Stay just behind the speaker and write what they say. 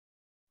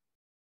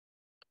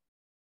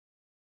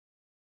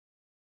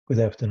Good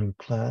afternoon,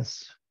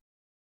 class.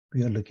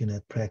 We are looking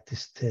at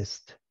practice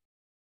test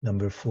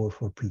number 4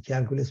 for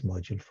pre-calculus,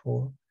 module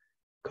 4,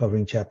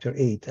 covering chapter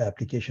 8,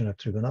 application of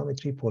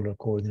trigonometry, polar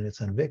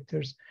coordinates and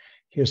vectors.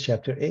 Here's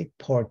chapter 8,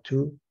 part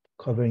 2,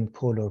 covering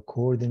polar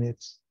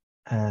coordinates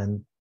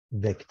and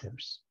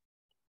vectors.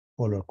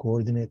 Polar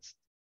coordinates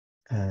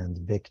and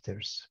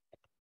vectors.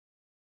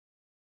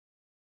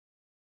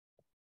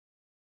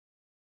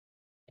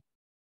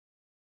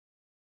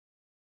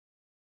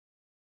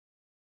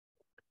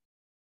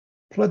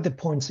 Plot the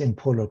points in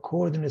polar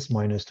coordinates,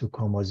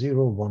 -2,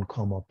 0, 1,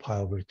 pi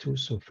over 2.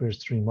 So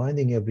first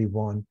reminding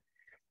everyone,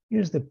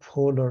 here's the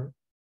polar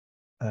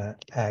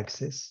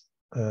axis.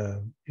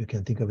 You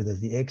can think of it as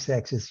the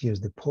x-axis.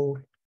 Here's the pole.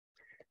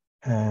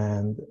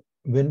 And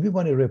when we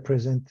want to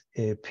represent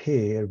a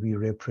pair, we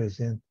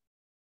represent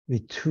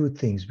with two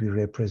things. We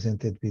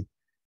represent it with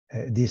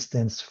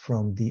distance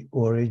from the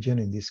origin.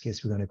 In this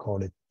case, we're going to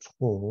call it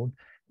pole,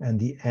 and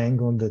the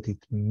angle that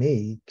it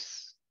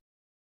makes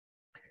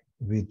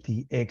with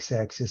the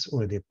x-axis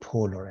or the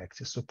polar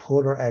axis. So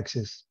polar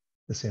axis,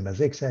 the same as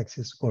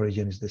x-axis,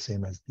 origin is the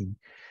same as the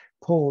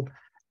pole.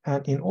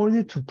 And in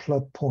order to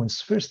plot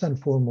points, first and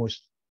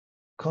foremost,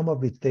 come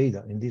up with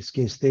theta. In this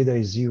case, theta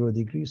is 0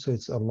 degrees, so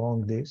it's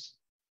along this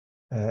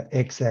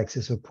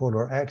x-axis or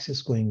polar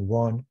axis going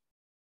 1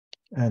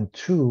 and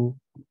 2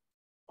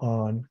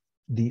 on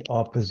the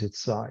opposite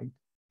side.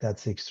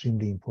 That's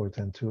extremely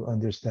important to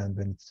understand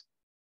when it's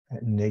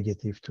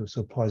 -2.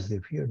 So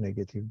positive here,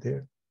 negative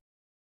there.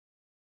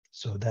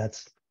 So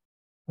that's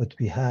what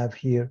we have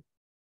here,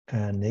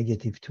 and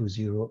 -2,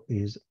 0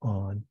 is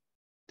on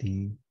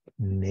the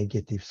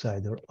negative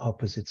side or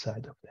opposite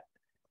side of that.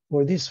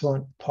 For this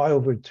one, pi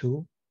over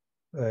 2,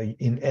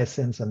 in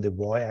essence on the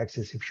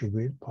y-axis, if you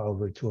will, pi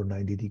over 2 or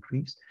 90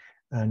 degrees,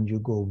 and you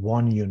go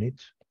 1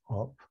 unit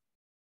up.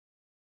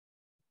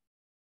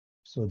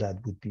 So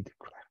that would be the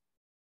graph.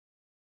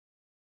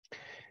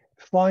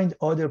 Find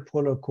other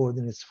polar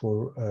coordinates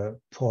for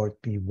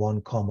part B,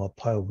 1,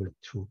 pi over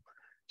 2.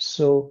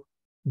 So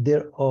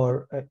there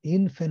are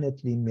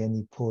infinitely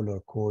many polar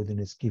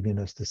coordinates giving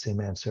us the same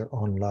answer,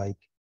 unlike,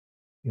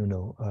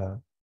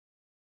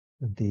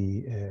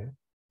 the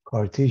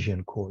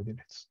Cartesian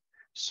coordinates.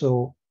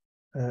 So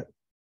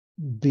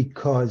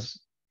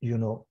because,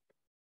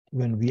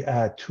 when we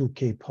add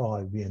 2k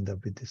pi, we end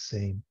up with the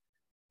same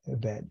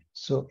value.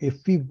 So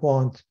if we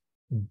want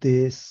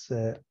this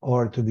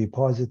r to be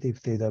positive,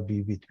 theta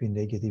be between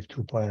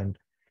 -2 pi and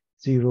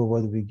 0,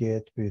 what do we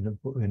get?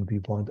 When we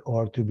want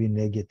r to be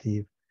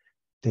negative,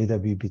 theta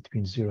be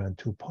between 0 and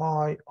 2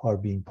 pi, r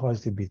being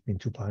positive between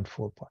 2 pi and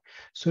 4 pi.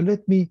 So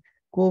let me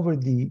go over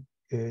the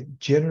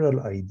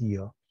general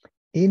idea.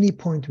 Any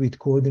point with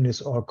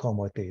coordinates r,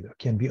 theta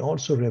can be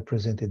also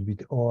represented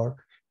with r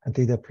and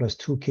theta plus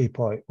 2k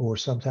pi, or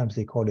sometimes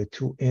they call it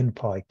 2n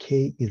pi.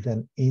 K is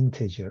an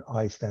integer.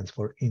 I stands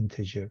for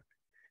integer,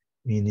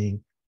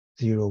 meaning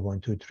 0,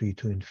 1, 2, 3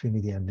 to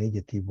infinity, and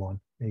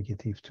 -1,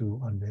 -2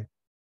 on the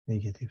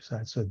negative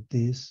side. So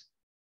this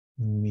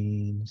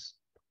means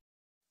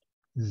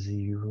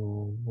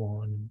 0,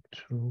 1,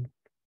 2,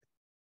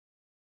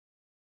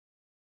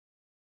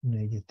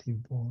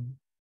 -1,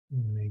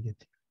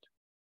 -2.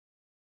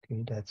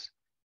 Okay, that's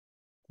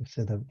a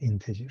set of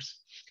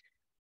integers.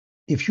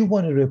 If you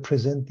want to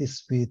represent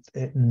this with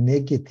a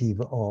negative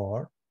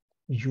r,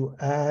 you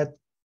add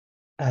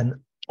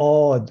an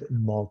odd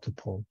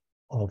multiple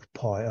of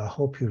pi. I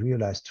hope you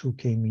realize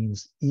 2k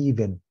means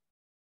even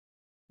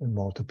a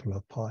multiple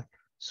of pi.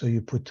 So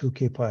you put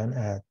 2k pi and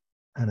add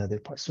another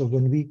pi. So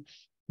when we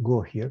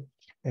go here,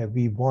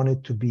 we want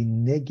it to be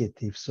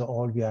negative. So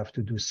all we have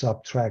to do is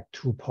subtract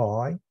 2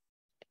 pi,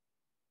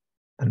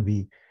 and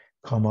we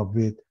come up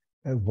with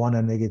 1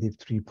 and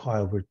 -3 pi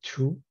over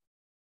 2.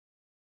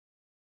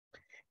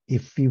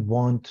 If we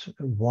want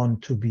 1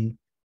 to be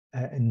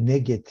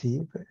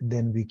negative,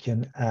 then we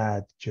can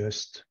add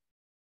just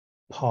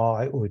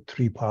pi or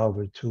 3 pi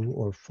over 2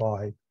 or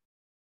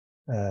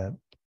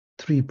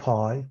 3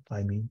 pi,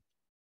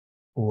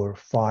 or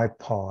 5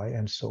 pi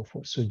and so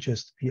forth. So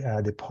just we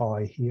add a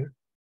pi here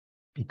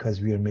because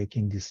we are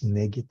making this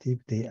negative,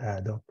 they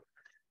add up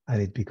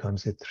and it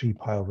becomes a 3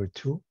 pi over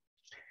 2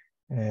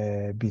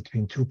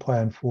 between 2 pi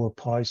and 4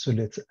 pi. So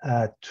let's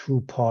add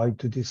 2 pi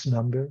to this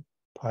number,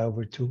 pi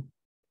over 2.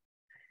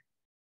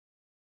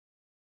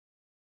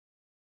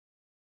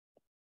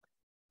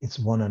 It's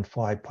 1 and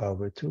 5 pi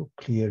over 2.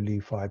 Clearly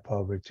 5 pi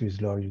over 2 is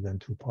larger than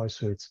 2 pi,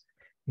 so it's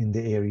in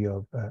the area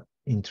of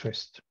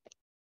interest.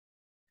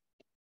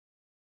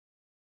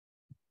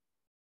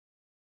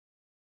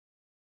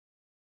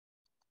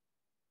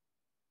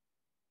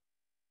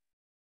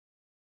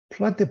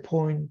 Plot the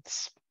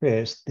points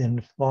first,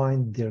 then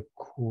find their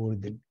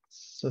coordinates.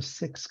 So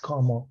 6,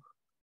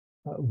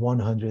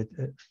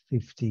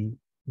 150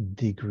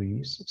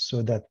 degrees.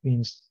 So that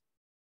means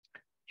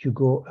you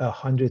go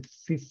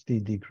 150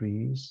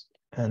 degrees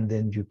and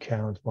then you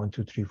count 1,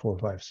 2, 3, 4,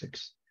 5,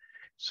 6.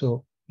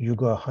 So you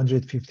go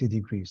 150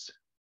 degrees,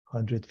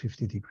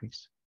 150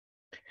 degrees.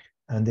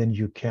 And then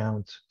you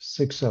count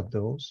 6 of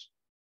those,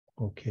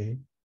 okay?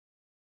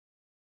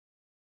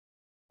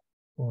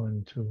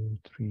 1, 2,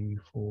 3,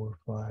 4,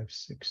 5,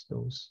 6,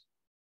 those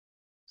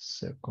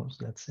circles,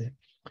 let's say,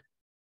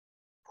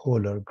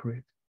 polar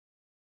grid.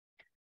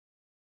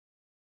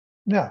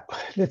 Now,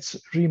 let's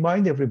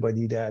remind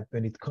everybody that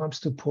when it comes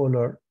to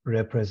polar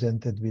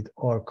represented with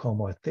r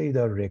comma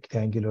theta,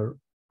 rectangular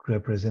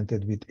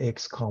represented with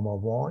x comma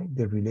y,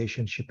 the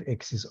relationship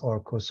x is r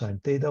cosine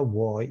theta,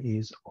 y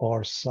is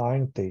r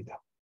sine theta.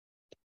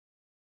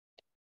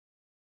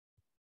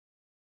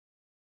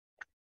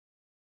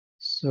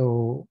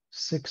 So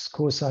 6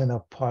 cosine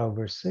of pi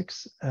over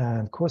 6,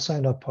 and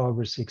cosine of pi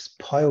over 6,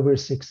 pi over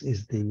 6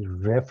 is the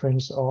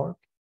reference arc,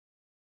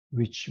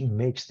 which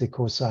makes the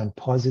cosine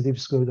positive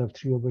square root of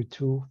 3 over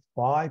 2,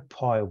 5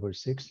 pi over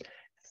 6.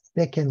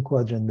 Second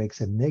quadrant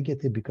makes it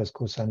negative because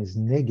cosine is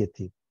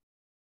negative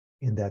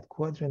in that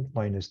quadrant,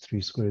 minus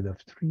 3 square root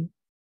of 3.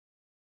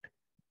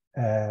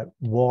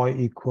 Y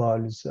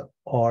equals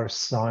r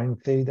sine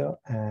theta,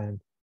 and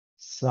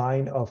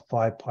sine of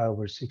 5 pi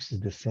over 6 is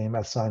the same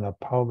as sine of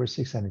pi over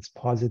 6, and it's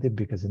positive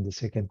because in the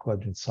second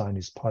quadrant sine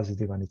is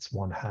positive and it's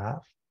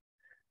 1/2.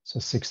 So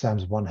 6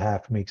 times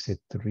 1/2 makes it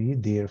 3.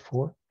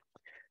 Therefore,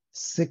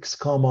 6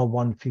 comma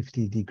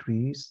 150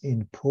 degrees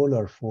in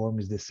polar form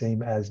is the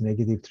same as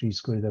negative 3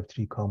 square root of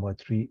 3 comma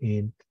 3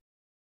 in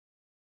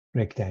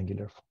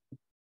rectangular form.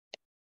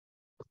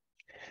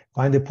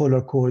 Find the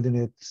polar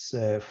coordinates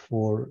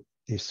for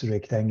this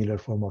rectangular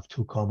form of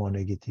 2 comma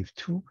negative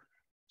 2.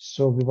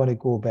 So we want to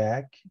go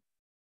back.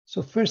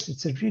 So first,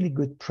 it's a really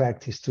good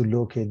practice to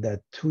locate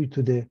that 2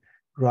 to the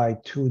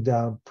right, 2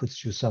 down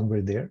puts you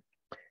somewhere there.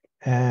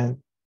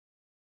 And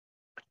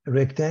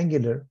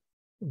rectangular,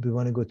 we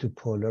want to go to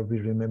polar. We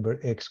remember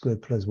x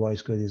squared plus y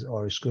squared is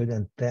r squared,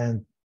 and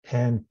tan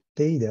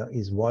theta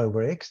is y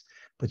over x.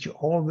 But you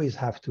always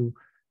have to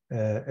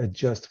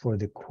adjust for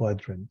the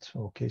quadrant.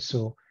 Okay,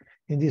 so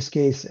in this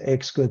case,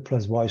 x squared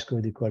plus y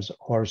squared equals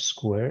r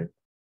squared.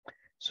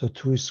 So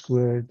 2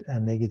 squared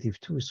and negative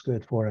 2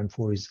 squared, 4 and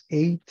 4 is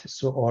 8.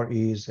 So r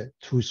is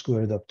 2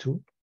 squared of 2.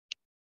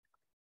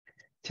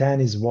 Tan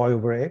is y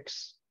over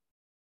x,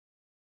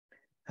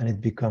 and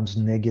it becomes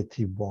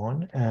negative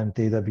 1, and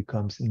theta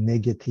becomes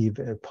negative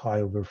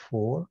pi over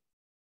 4.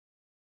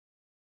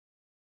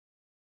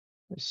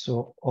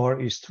 So r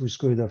is 2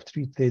 squared of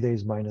 3, theta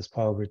is minus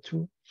pi over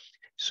 2.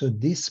 So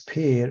this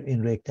pair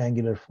in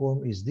rectangular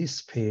form is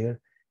this pair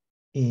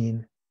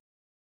in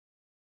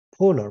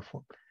polar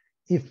form.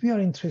 If we are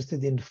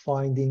interested in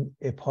finding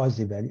a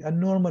positive value, and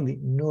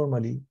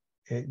normally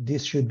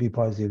this should be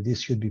positive,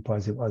 this should be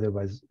positive,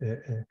 otherwise,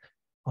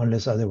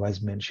 unless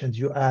otherwise mentioned,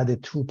 you add a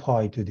 2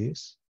 pi to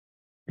this,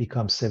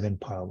 becomes 7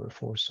 pi over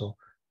 4. So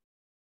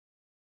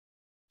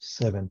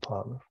 7 pi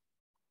over 4.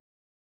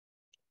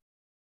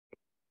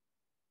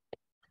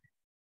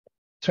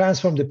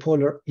 Transform the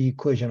polar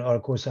equation r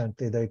cosine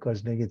theta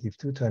equals negative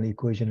 2 to an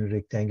equation in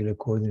rectangular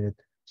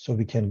coordinate so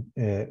we can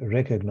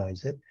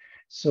recognize it.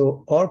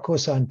 So r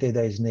cosine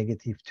theta is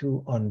negative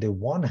 2 on the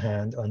one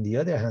hand. On the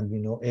other hand, we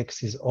know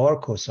x is r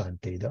cosine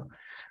theta.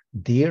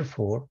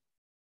 Therefore,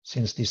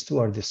 since these two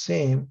are the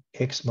same,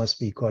 x must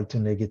be equal to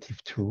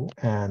negative 2,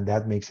 and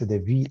that makes it a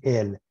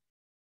VL,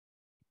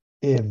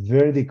 a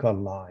vertical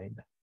line.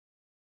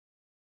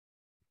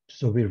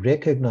 So we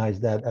recognize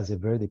that as a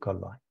vertical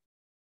line.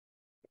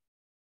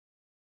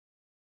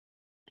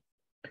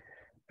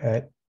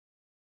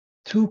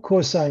 2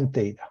 cosine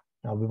theta.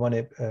 Now we want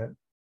to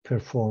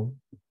perform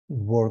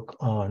work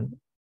on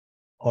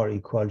r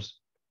equals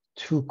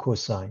 2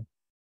 cosine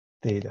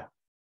theta.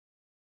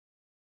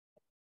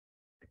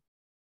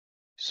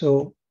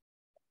 So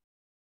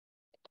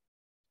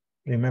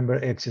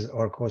remember, x is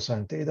r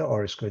cosine theta,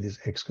 r squared is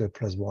x squared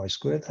plus y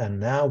squared, and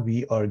now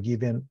we are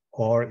given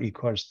r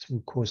equals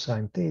 2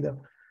 cosine theta.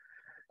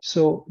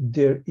 So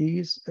there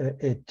is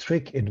a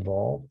trick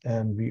involved,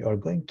 and we are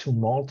going to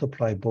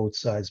multiply both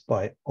sides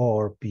by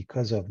r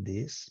because of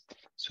this.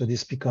 So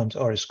this becomes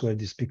r squared,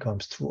 this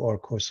becomes 2r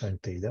cosine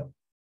theta.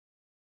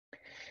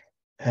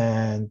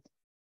 And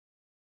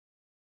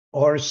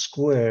r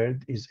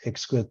squared is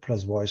x squared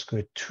plus y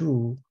squared,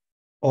 2.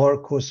 R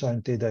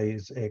cosine theta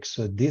is x,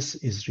 so this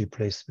is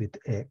replaced with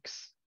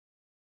x.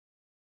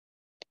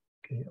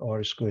 Okay,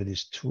 r squared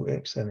is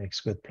 2x, and x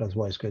squared plus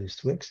y squared is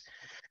 2x.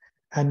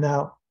 And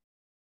now,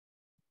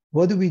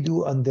 what do we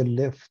do on the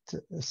left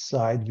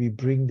side? We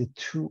bring the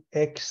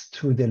 2x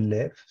to the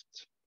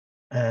left,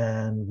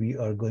 and we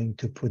are going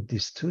to put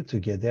these two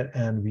together,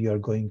 and we are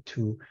going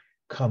to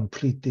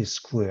complete this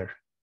square.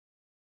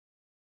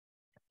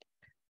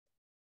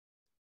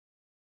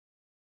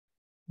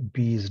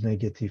 B is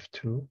negative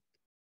 2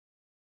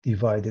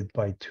 divided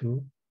by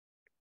 2.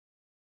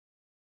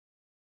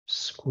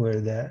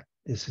 Square that.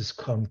 This is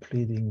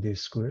completing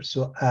this square.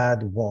 So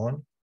add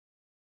 1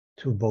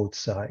 to both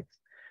sides.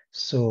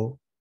 So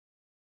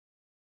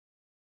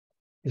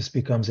this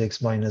becomes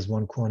x minus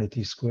 1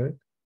 quantity squared.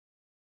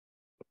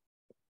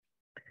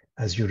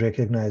 As you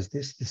recognize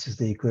this, this is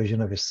the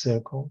equation of a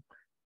circle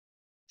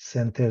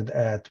centered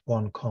at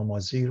 1,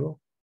 0,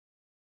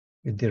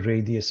 with the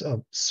radius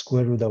of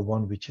square root of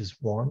 1, which is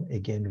 1.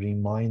 Again,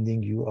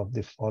 reminding you of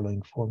the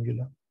following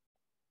formula.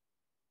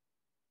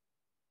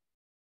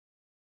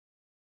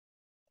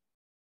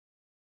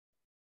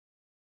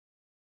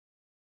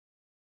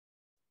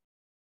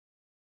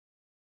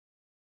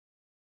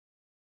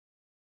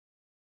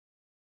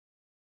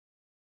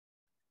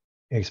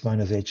 x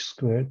minus h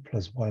squared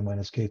plus y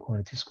minus k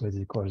quantity squared is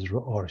equals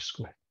to r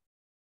squared.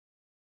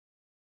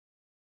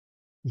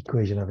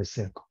 Equation of a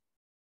circle.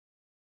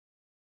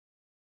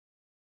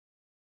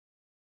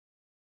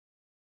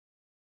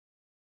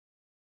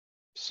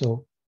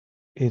 So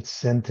it's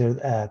centered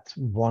at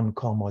 1,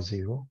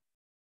 0.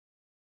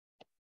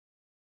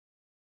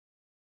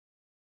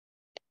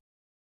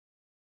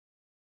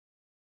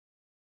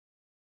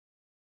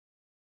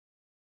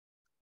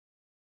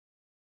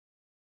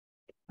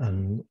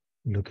 And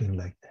looking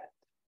like that.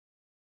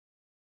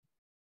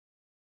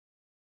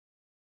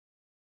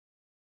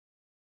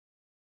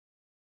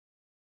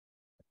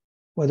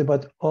 What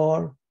about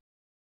r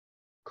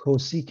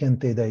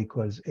cosecant theta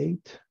equals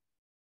 8?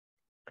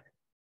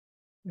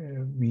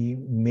 We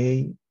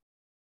may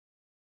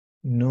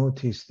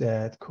notice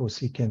that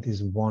cosecant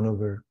is 1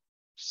 over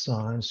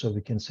sine, so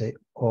we can say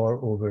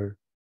r over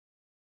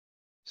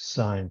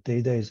sine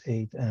theta is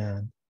 8,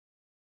 and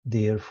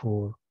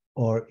therefore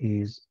r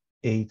is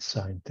 8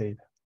 sine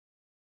theta.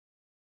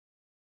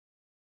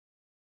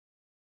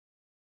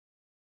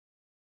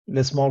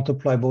 Let's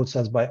multiply both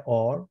sides by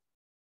r.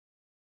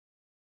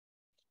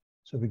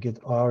 So we get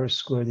r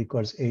squared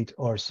equals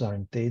 8r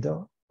sine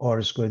theta.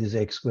 R squared is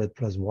x squared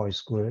plus y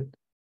squared.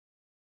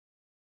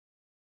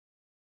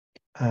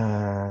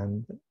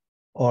 And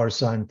r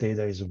sine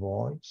theta is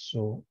y.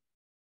 So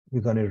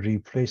we're going to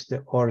replace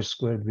the r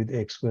squared with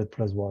x squared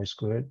plus y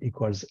squared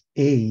equals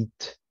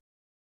 8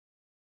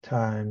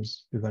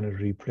 times, we're going to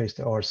replace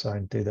the r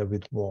sine theta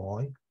with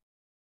y.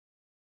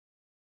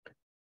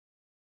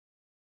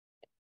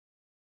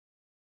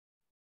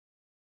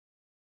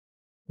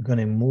 We're going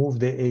to move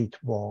the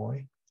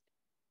 8y,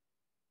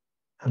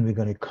 and we're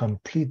going to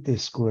complete the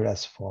square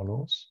as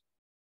follows.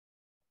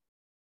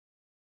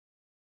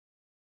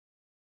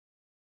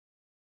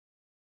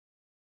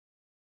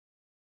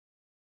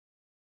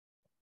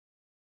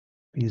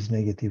 B is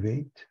negative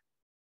 8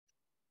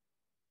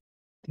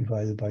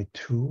 divided by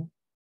 2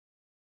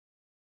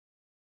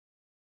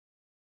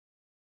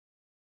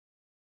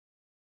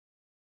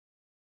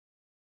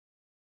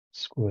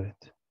 squared.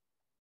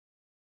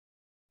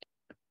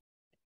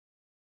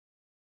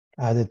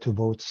 Added to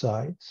both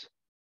sides.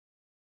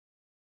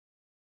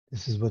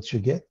 This is what you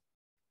get.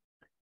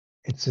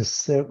 It's a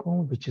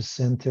circle which is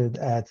centered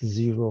at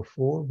 0,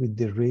 4 with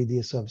the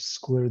radius of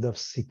square root of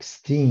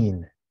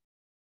 16,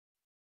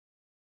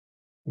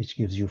 which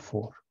gives you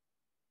 4.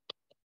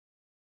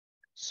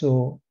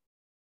 So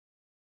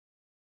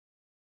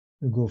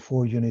we go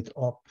 4 units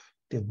up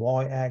the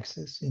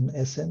y-axis in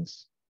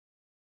essence.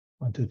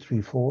 1, 2,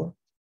 3, 4.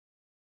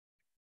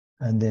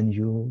 And then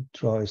you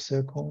draw a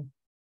circle.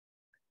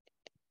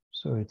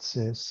 So it's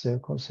a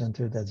circle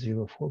centered at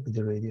 0, 4 with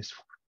the radius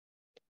 4.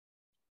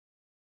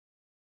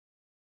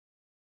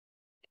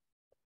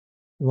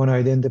 You want to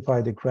identify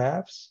the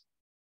graphs.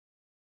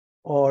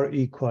 R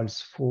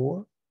equals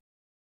 4.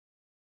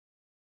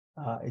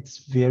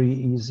 It's very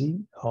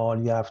easy.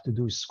 All you have to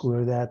do is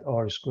square that.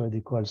 R squared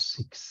equals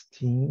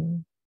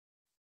 16.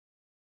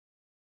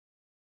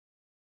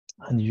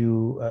 And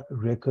you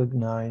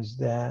recognize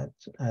that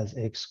as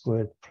x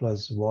squared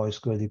plus y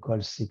squared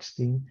equals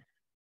 16.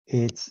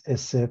 It's a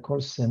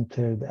circle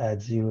centered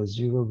at 0,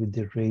 0 with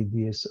the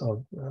radius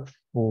of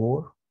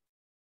 4.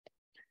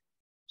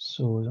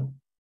 So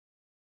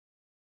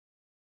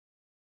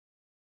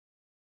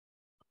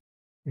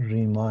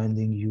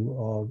reminding you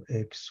of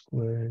x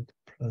squared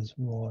plus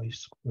y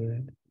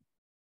squared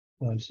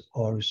plus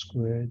r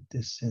squared,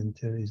 the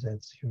center is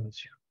at 0, 0.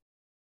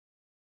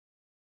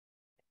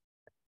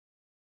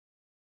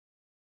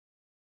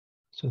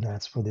 So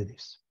that's what it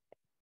is.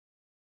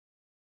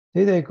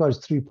 Theta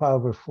equals 3 pi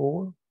over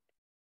 4.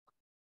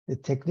 The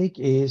technique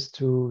is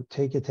to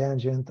take a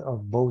tangent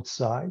of both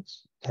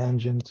sides.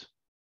 Tangent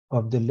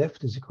of the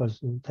left is equal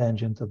to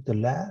tangent of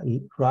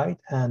the right,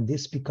 and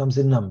this becomes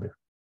a number.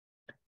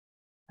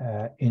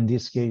 In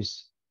this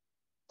case,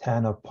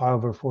 tan of pi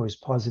over 4 is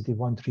positive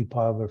 1, 3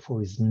 pi over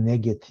 4 is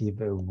negative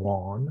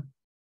 1.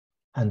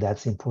 And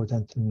that's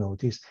important to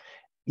notice.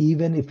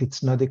 Even if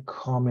it's not a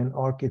common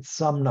arc, it's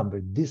some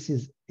number. This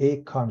is a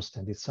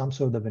constant. It's some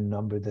sort of a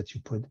number that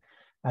you put.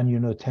 And you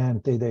know tan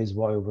theta is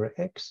y over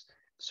x.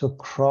 So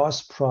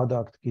cross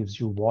product gives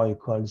you y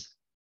equals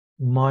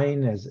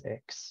minus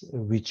x,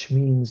 which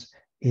means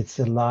it's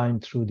a line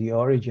through the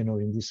origin,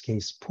 or in this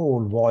case,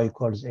 pole. Y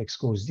equals x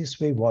goes this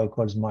way, y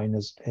equals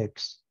minus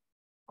x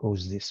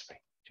goes this way,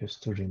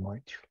 just to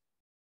remind you.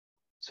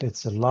 So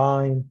it's a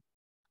line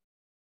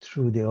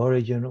through the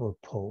origin or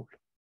pole.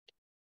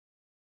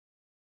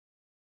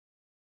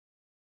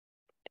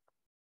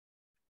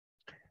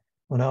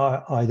 When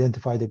I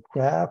identify the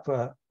graph,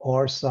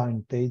 r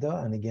sine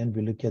theta, and again,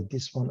 we look at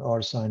this one,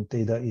 r sine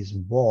theta is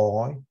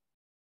y.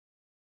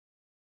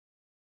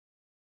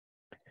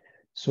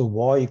 So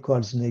y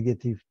equals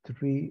negative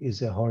 3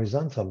 is a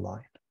horizontal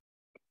line.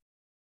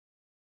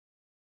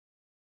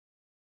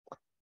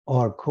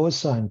 R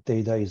cosine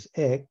theta is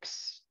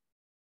x.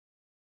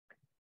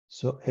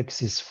 So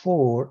x is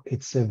 4,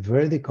 it's a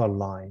vertical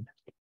line.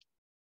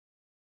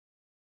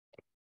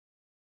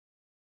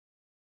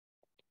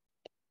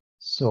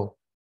 So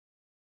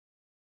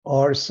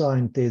r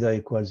sine theta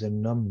equals a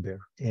number,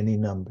 any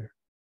number.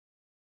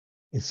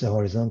 It's a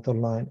horizontal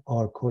line.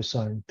 R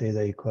cosine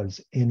theta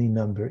equals any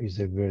number is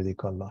a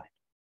vertical line.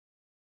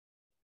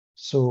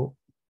 So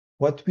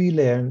what we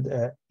learned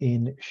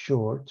in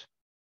short,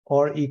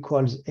 R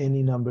equals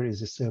any number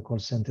is a circle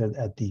centered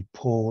at the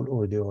pole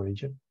or the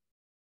origin.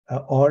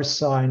 R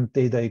sine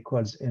theta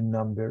equals a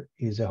number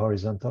is a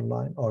horizontal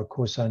line. R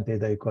cosine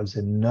theta equals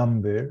a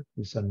number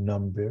is a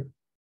number,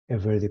 a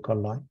vertical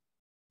line.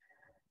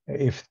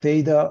 If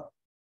theta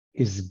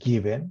is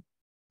given,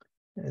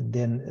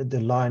 then the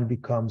line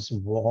becomes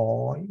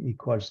y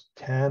equals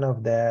tan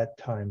of that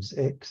times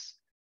x.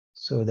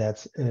 So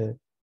that's a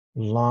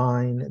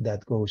line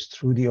that goes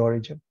through the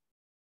origin.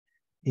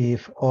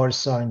 If r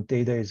sine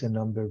theta is a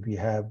number, we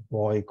have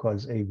y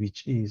equals a,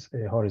 which is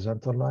a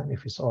horizontal line.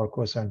 If it's r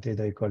cosine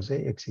theta equals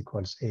a, x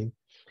equals a,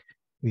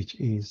 which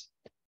is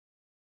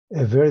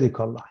a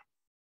vertical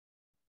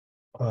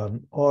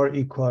line. R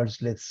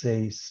equals, let's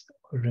say,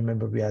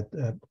 remember we had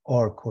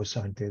r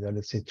cosine theta,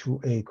 let's say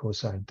 2a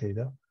cosine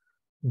theta.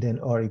 Then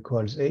r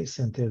equals a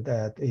centered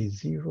at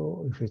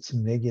a0. If it's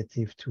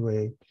negative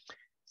 2a,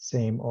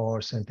 same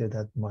r centered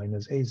at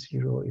minus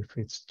a0. If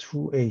it's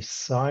 2a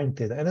sine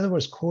theta, in other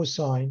words,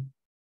 cosine,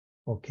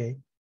 okay,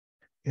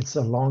 it's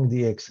along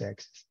the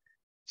x-axis.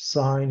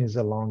 Sine is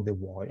along the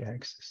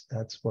y-axis.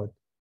 That's what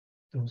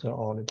those are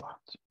all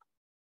about.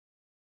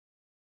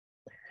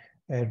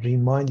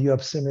 Remind you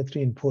of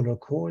symmetry in polar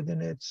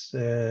coordinates,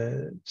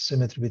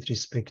 symmetry with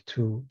respect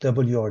to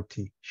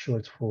WRT,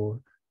 short for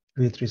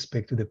with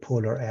respect to the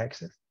polar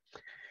axis.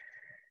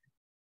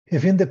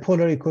 If in the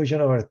polar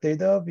equation of our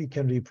theta, we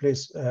can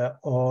replace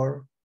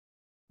r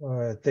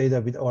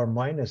theta with r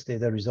minus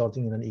theta,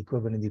 resulting in an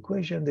equivalent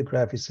equation. The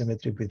graph is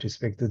symmetric with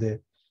respect to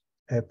the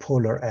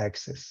polar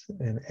axis.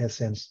 In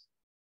essence,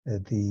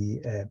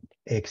 the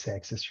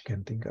x-axis, you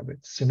can think of it.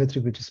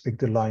 Symmetric with respect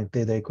to line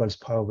theta equals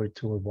pi over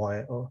 2 or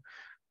y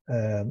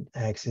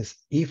axis.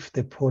 If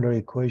the polar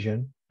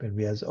equation, when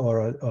we has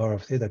r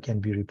of theta, can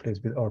be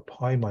replaced with r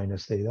pi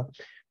minus theta,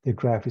 the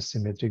graph is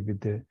symmetric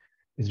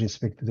with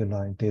respect to the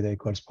line theta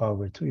equals pi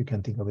over 2. You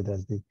can think of it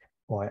as the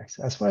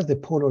y-axis. As far as the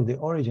pole or the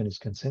origin is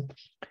concerned,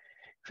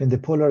 if in the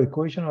polar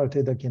equation r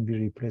theta can be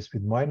replaced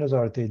with minus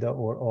r theta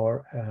or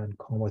r and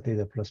comma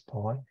theta plus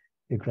pi,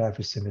 the graph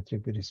is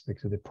symmetric with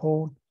respect to the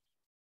pole.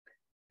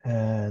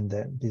 And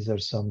these are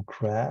some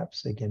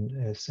graphs,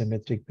 again,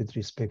 symmetric with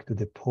respect to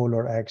the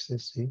polar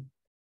axis. See?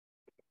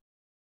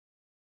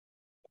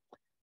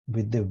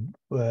 With the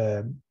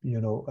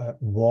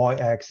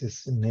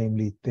y-axis,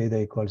 namely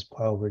theta equals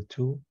pi over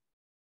 2.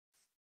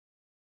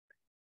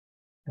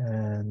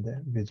 And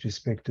with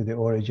respect to the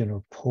origin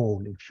or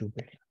pole, if you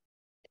will.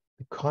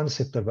 The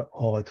concept of an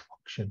odd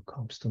function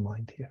comes to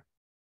mind here.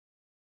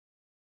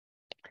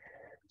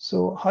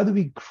 So how do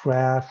we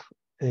graph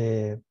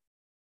a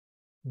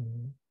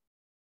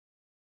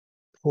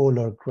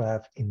polar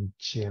graph in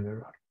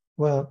general?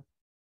 Well,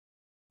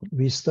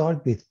 we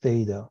start with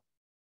theta,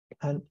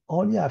 and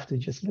all you have to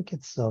just look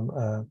at some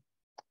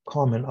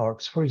common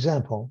arcs. For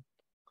example,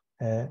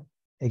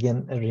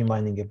 again,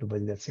 reminding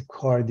everybody that's a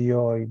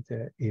cardioid.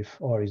 If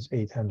r is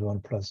a times 1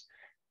 plus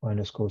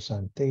minus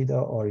cosine theta,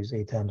 r is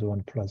a times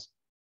 1 plus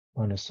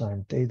minus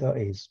sine theta,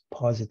 is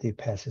positive,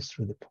 passes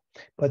through the pole.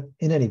 But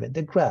in any event,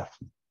 the graph,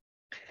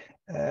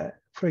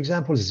 for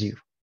example, 0.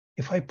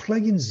 If I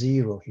plug in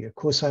 0 here,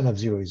 cosine of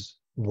 0 is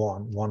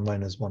 1. 1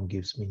 minus 1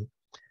 gives me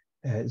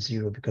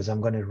 0, because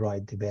I'm going to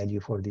write the value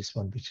for this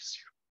one, which is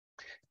 0.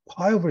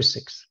 Pi over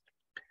 6.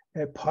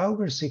 Pi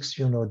over 6,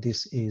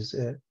 this is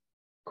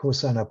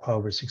cosine of pi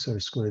over 6, or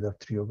square root of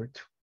 3 over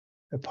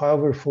 2. Pi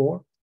over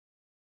 4,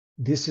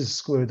 this is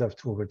square root of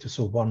 2 over 2,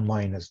 so 1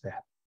 minus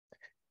that.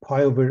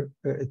 Pi over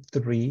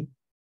 3,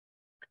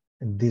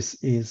 and this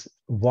is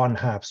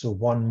 1/2, so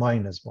 1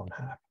 minus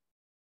 1/2.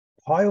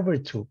 Pi over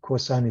 2,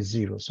 cosine is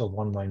 0, so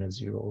 1 minus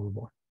 0 over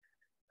 1.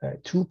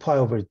 2 pi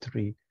over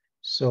 3,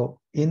 so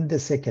in the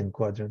second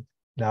quadrant,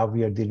 now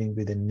we are dealing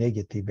with a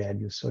negative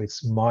value, so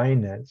it's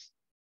minus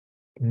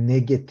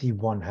negative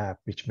 1/2,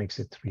 which makes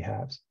it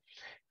 3/2.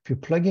 If you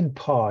plug in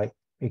pi,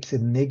 makes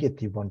it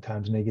negative 1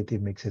 times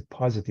negative makes it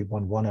positive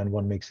 1, 1 and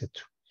 1 makes it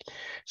 2.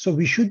 So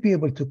we should be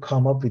able to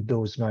come up with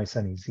those nice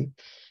and easy.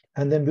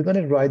 And then we're going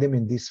to write them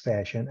in this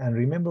fashion. And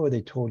remember what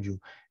I told you,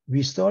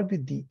 we start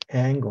with the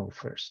angle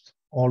first,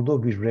 although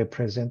we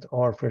represent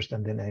r first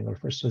and then angle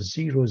first. So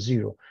 0,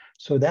 0.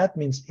 So that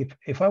means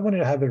if I wanted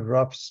to have a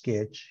rough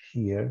sketch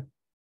here,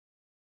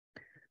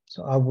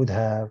 so I would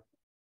have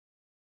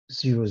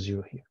 0,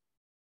 0 here.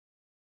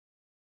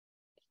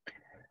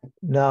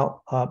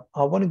 Now,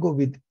 I want to go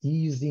with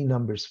easy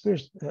numbers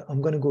first.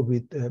 I'm going to go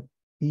with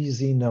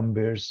easy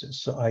numbers.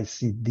 So I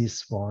see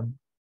this one.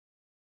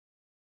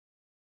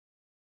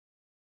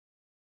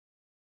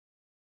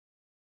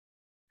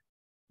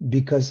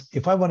 Because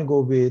if I want to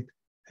go with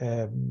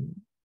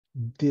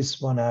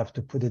this one, I have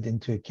to put it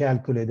into a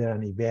calculator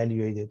and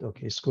evaluate it.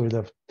 Okay, square root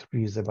of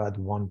 3 is about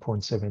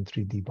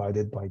 1.73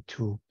 divided by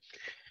 2.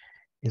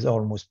 is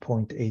almost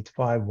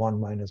 0.85. 1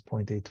 minus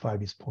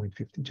 0.85 is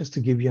 0.50, just to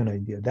give you an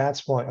idea.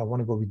 That's why I want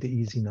to go with the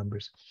easy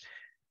numbers.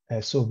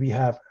 So we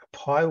have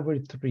pi over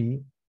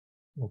 3,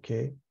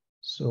 okay?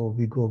 So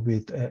we go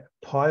with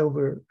pi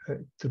over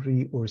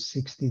 3 or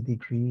 60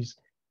 degrees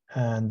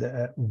and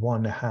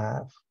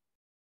 1/2.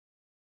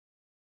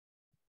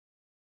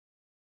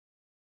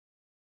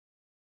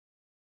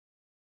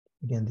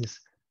 Again, this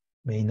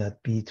may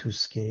not be to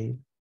scale.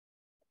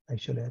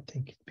 Actually, I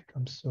think it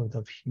becomes sort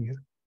of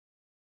here.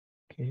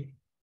 Okay.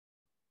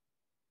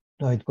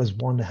 No, it was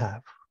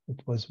 1/2.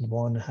 It was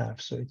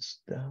 1/2, so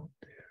it's down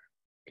there.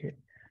 Okay.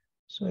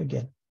 So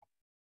again,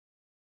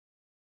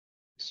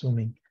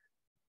 assuming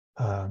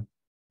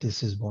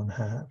this is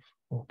 1/2.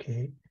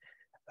 Okay.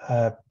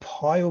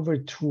 Pi over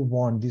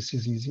 2/1. This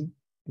is easy.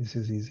 This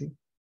is easy.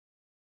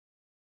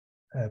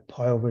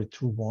 Pi over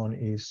 2/1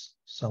 is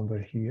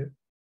somewhere here.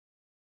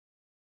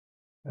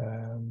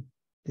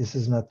 This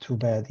is not too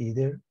bad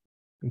either,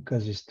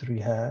 because it's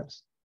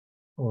 3/2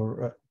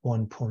 or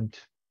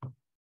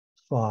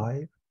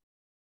 1.5.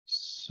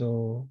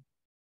 So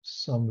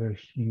somewhere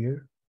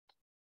here.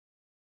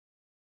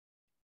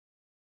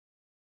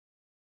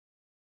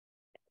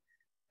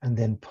 And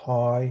then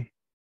pi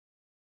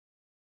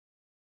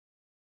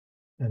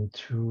and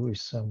 2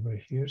 is somewhere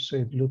here. So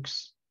it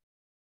looks,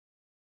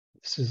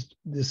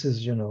 this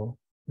is, you know,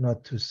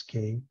 not to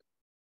scale.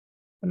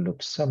 It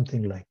looks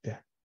something like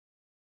that.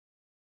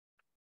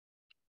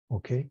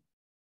 Okay.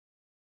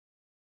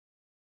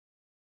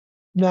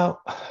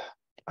 Now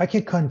I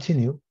can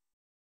continue.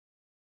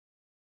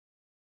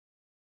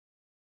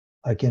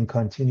 I can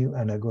continue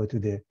and I go to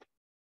the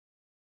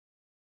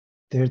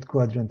third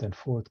quadrant and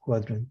fourth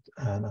quadrant,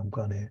 and I'm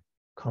gonna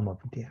come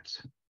up with the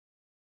answer.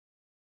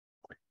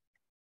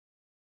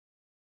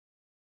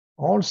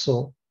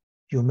 Also,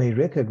 you may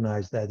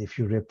recognize that if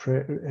you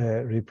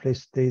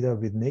replace theta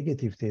with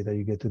negative theta,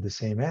 you get to the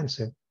same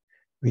answer,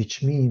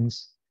 which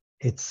means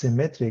it's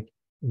symmetric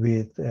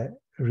with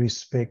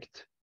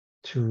respect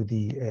to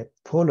the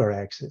polar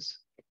axis,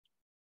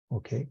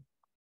 okay?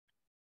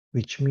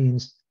 Which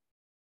means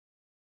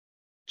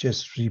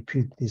just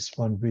repeat this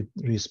one with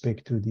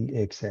respect to the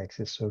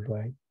x-axis, so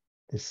right,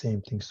 the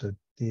same thing, so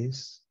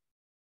this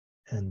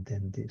and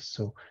then this.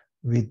 So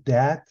with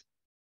that,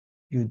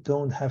 you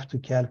don't have to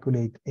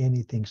calculate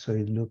anything, so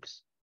it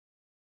looks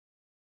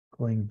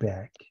going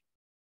back.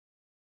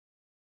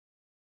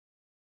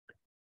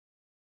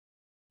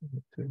 Let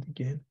me do it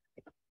again.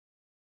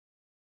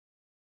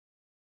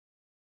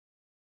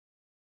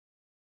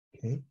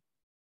 Okay.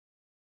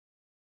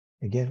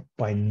 Again,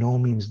 by no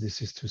means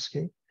this is to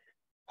scale.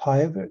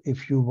 However,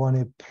 if you want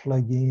to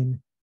plug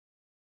in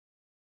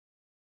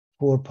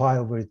 4 pi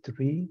over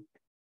 3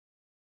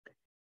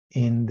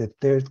 in the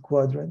third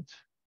quadrant,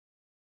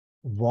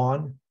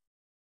 1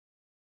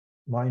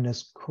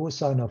 minus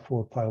cosine of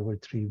 4 pi over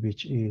 3,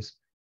 which is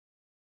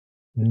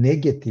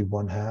negative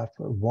 1/2.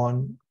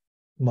 1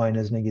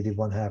 minus negative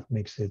 1/2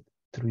 makes it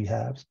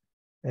 3/2.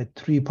 At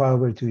 3 pi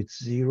over 2,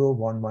 it's 0.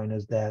 1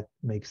 minus that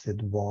makes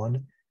it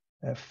 1.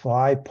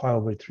 5 pi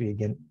over 3,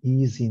 again,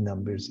 easy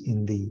numbers.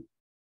 In the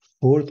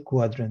fourth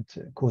quadrant,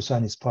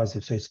 cosine is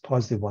positive, so it's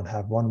positive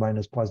 1/2. 1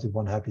 minus positive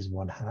 1/2 is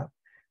 1/2.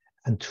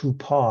 And 2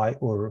 pi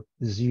or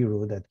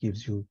 0, that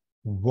gives you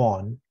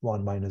 1.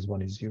 1 minus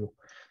 1 is 0.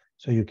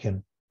 So you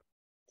can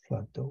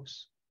plug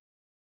those.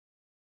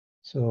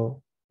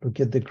 So look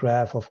at the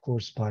graph. Of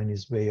course, mine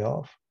is way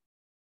off.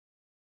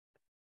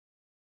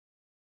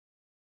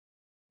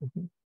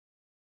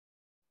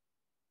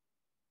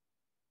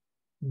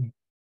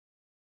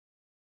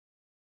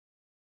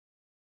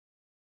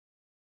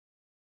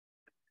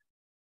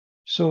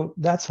 So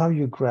that's how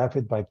you graph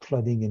it, by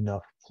plotting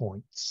enough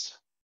points.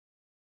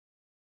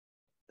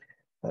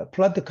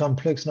 Plot the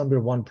complex number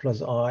 1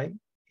 plus I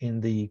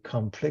in the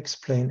complex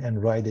plane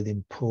and write it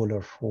in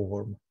polar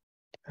form,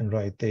 and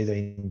write theta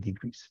in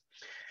degrees.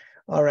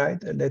 All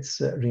right, let's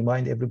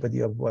remind everybody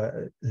of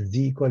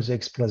z equals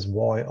x plus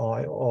yi,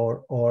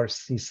 or r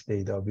cis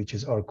theta, which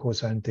is r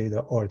cosine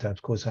theta, r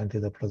times cosine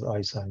theta plus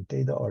I sine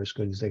theta. R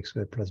squared is x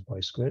squared plus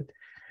y squared.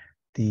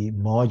 The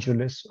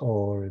modulus,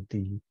 or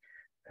the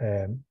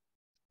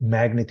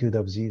magnitude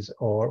of z is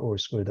r, or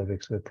square root of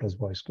x squared plus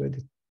y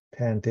squared.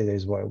 Tan theta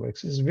is y over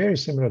x. It's very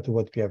similar to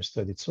what we have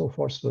studied so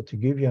far. So to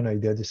give you an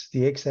idea, this is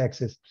the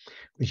x-axis,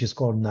 which is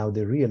called now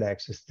the real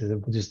axis.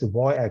 This is the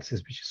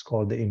y-axis, which is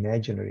called the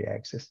imaginary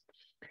axis.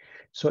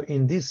 So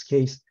in this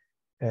case,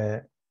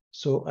 and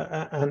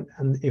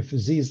if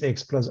z is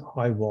x plus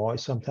iy,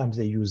 sometimes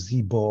they use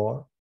z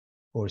bar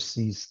or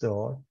c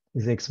star,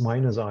 is x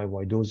minus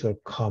iy. Those are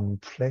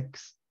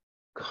complex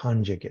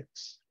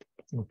conjugates.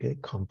 Okay,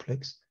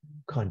 complex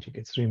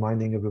conjugates,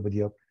 reminding everybody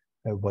of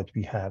what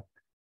we have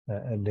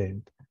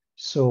learned.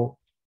 So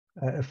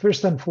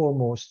first and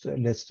foremost,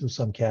 let's do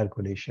some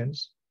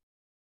calculations.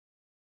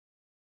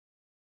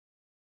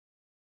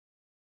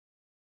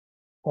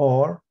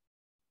 Or,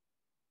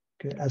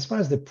 okay, as far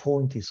as the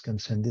point is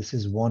concerned, this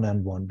is 1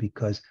 and 1,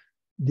 because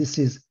this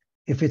is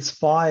If it's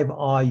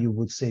 5i, you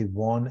would say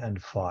 1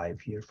 and 5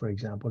 here, for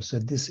example. So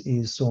this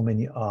is so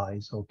many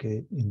i's,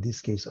 okay? In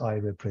this case, I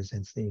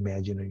represents the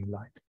imaginary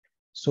line.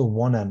 So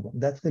 1 and 1,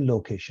 that's the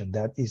location.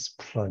 That is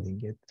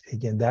plugging it.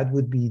 Again, that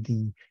would be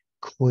the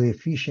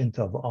coefficient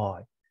of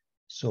I.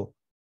 So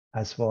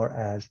as far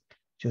as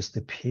just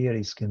the pair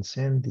is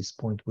concerned, this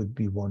point would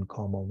be 1,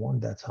 1.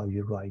 That's how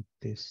you write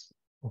this,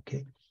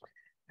 okay?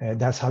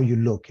 That's how you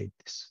locate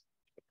this.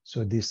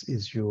 So this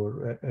is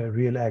your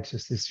real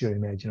axis, this is your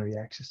imaginary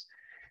axis.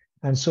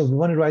 And so we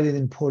want to write it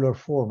in polar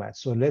format.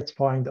 So let's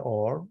find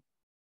R,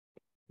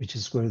 which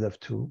is square root of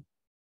 2.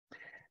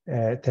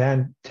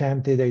 Tan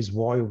theta is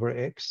y over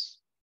x,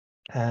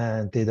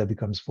 and theta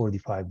becomes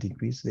 45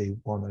 degrees. They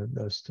wanted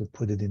us to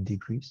put it in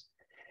degrees.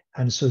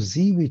 And so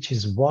z, which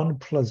is 1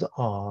 plus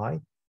I,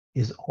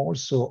 is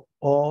also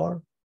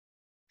R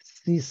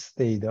cis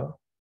theta.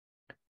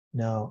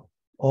 Now,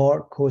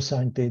 R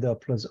cosine theta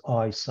plus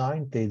I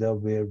sine theta,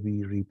 where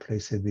we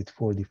replace it with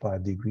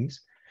 45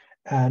 degrees.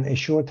 And a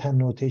shorthand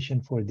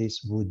notation for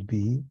this would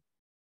be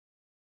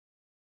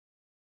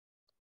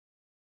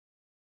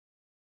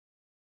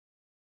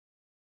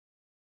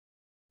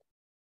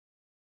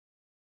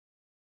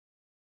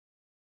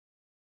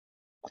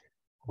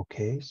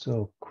okay,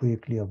 so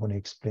quickly I want to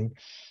explain.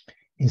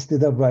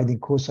 Instead of writing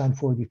cosine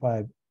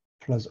 45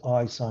 plus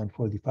I sine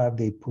 45,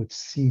 they put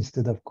C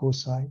instead of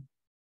cosine,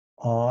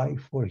 I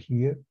for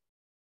here,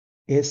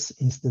 S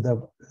instead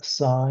of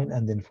sine,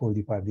 and then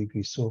 45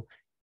 degrees. So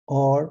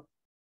R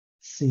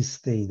cis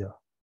theta,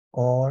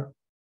 R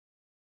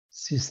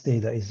cis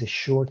theta is the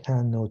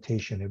shorthand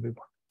notation,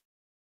 everyone.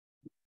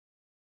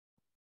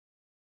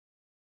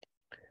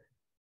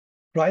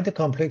 Write the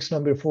complex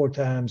number 4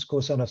 times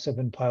cosine of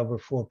 7 pi over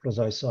 4 plus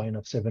I sine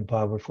of 7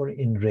 pi over 4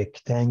 in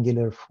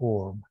rectangular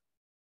form.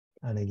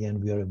 And again,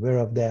 we are aware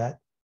of that.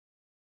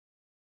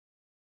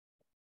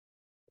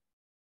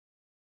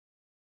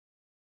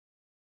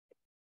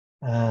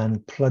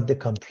 And plot the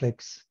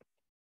complex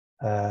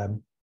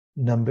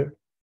number.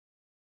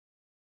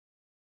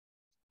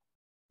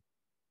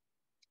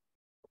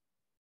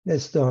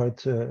 Let's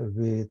start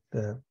with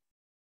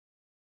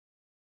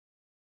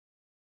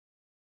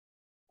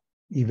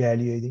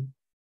evaluating.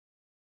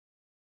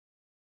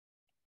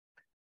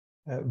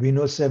 We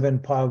know 7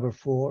 pi over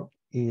 4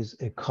 is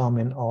a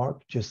common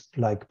arc, just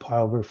like pi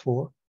over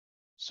 4.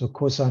 So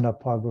cosine of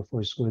pi over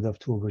 4 is square root of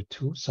 2 over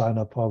 2. Sine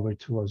of pi over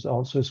 2 is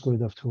also square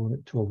root of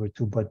 2 over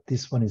 2, but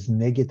this one is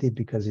negative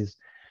because it's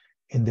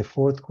in the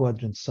fourth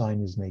quadrant,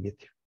 sine is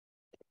negative.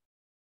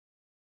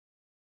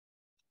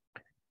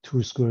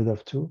 2 square root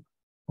of 2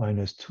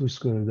 minus 2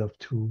 square root of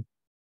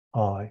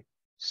 2i.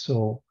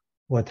 So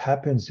what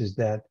happens is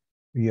that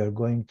we are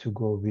going to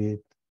go with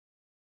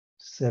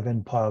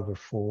 7 pi over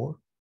 4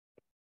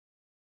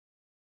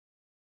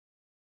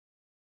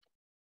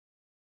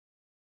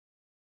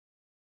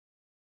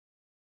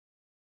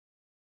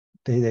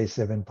 theta is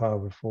 7 pi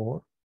over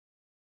 4.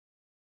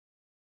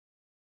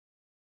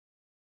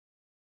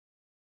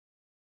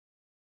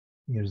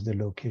 Here's the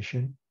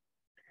location.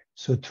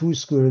 So 2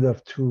 square root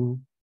of 2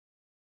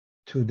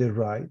 to the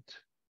right.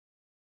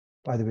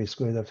 By the way,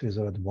 square root of 2 is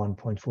about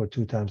 1.4.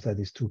 2 times that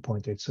is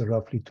 2.8. So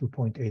roughly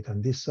 2.8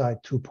 on this side,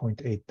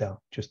 2.8 down,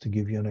 just to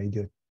give you an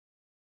idea.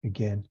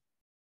 Again,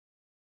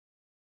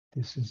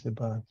 this is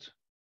about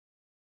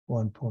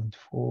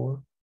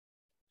 1.4.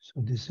 So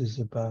this is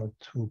about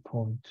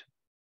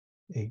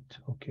 2.8,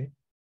 okay?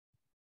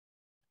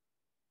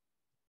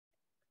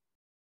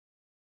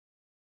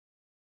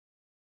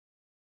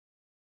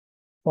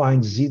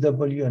 Find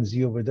ZW and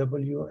Z over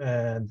W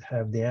and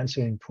have the answer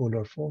in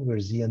polar form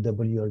where Z and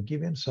W are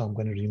given. So I'm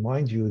going to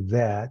remind you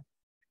that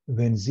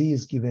when Z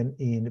is given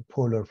in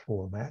polar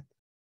format,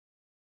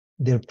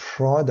 their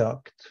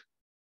product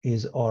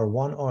is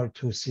R1,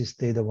 R2, cis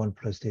theta 1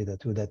 plus theta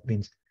 2. That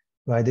means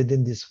write it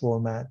in this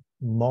format,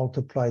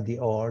 multiply the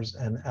R's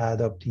and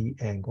add up the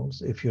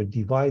angles. If you're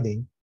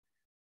dividing,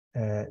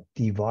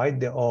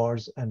 divide the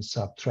R's and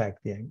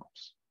subtract the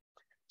angles.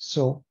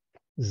 So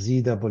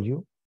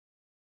ZW,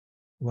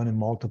 you want to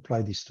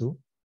multiply these two.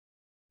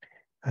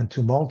 And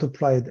to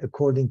multiply it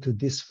according to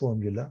this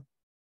formula,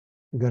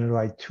 you're going to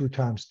write 2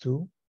 times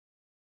 2,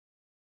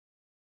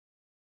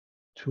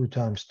 2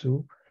 times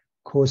 2,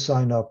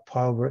 cosine of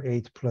pi over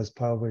 8 plus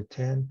pi over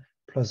 10,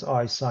 plus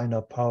I sine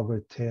of pi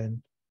over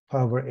 10, pi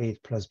over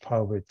 8 plus pi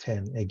over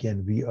 10.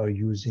 Again, we are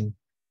using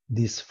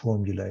this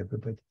formula,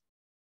 everybody.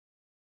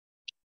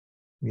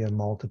 We are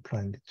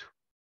multiplying the two.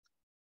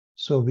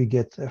 So we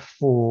get a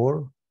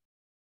 4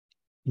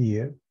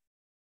 here.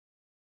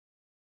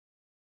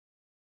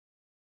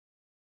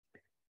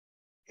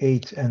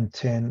 8 and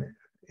 10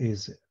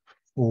 is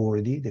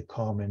 40. The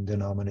common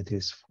denominator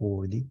is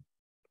 40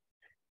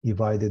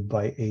 divided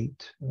by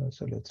 8.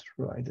 So let's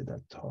write it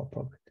at top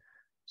of it.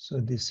 So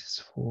this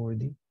is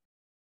 40.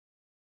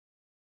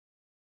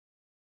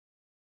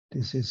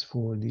 This is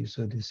 40.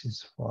 So this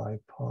is 5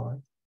 pi,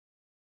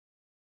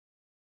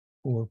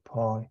 4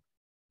 pi.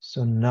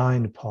 So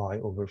 9 pi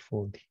over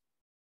 40.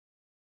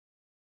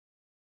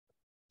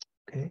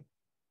 Okay.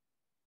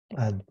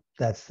 And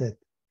that's it.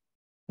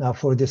 Now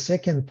for the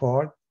second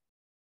part,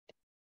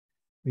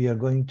 we are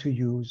going to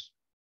use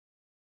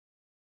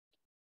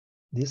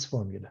this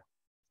formula.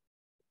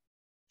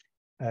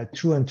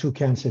 2 and 2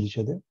 cancel each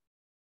other.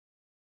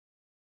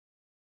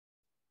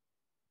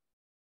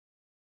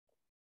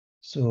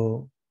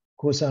 So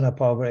cosine of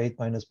pi over 8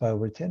 minus pi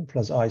over 10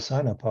 plus I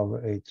sine of pi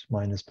over 8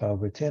 minus pi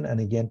over 10.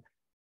 And again,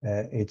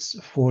 it's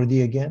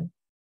 4D again.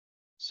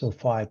 So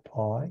 5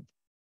 pi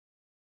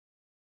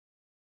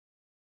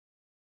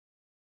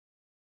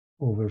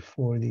over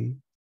 40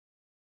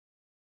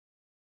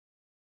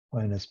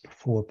 minus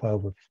 4 pi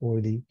over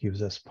 40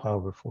 gives us pi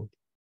over 40.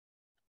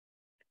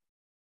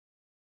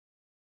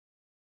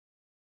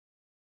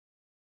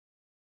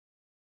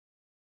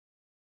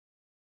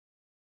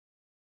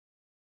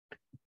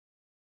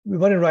 We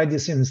want to write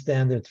this in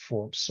standard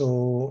form.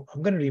 So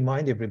I'm going to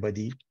remind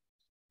everybody,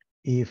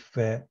 if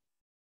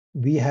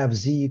we have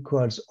z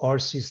equals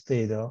r6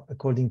 theta,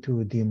 according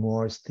to De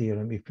Moivre's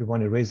theorem, if we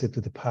want to raise it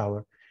to the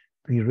power,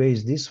 we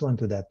raise this one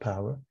to that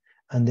power,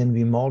 and then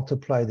we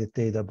multiply the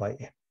theta by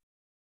n,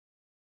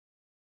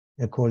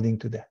 according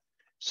to that.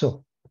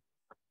 So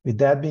with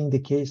that being the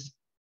case,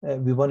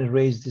 we want to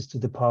raise this to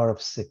the power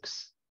of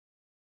 6.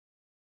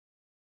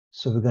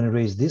 So we're going to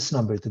raise this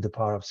number to the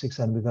power of 6,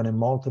 and we're going to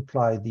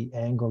multiply the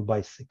angle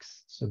by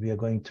 6. So we are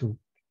going to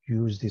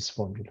use this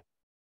formula.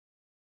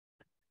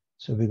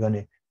 So we're going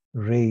to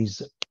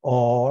raise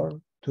r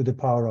to the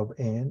power of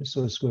n,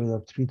 so square root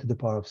of 3 to the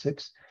power of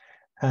 6,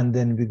 and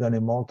then we're going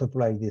to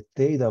multiply the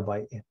theta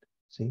by n,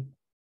 see?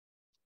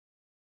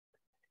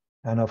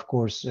 And of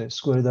course,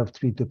 square root of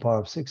 3 to the power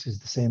of 6 is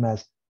the same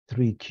as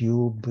 3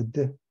 cubed.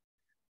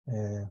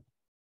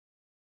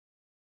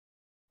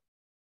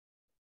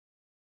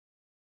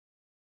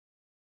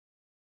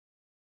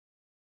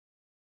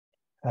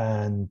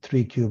 And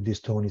 3 cubed is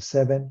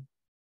 27.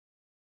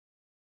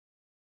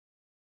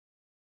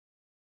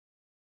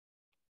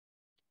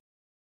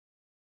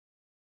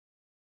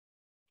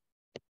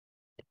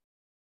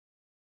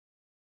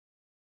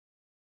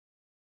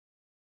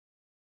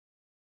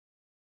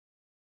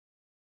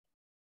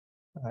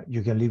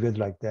 You can leave it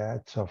like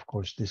that. So of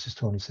course, this is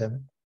 27.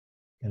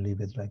 You can leave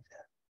it like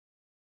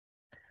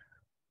that.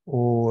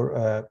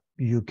 Or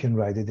you can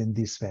write it in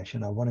this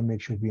fashion. I want to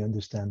make sure we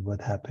understand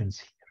what happens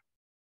here.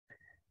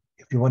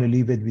 If you want to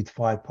leave it with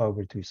 5 pi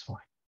over 2 is fine.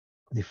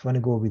 But if you want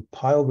to go with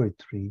pi over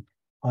 3,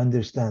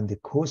 understand the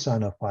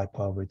cosine of 5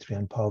 pi over 3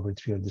 and pi over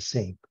 3 are the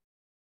same.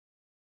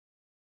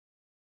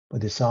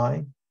 But the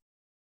sign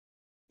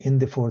in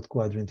the fourth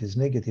quadrant is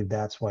negative.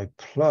 That's why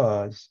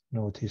plus,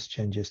 notice,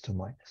 changes to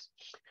minus.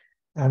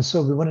 And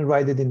so we want to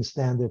write it in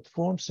standard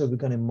form. So we're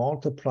going to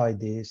multiply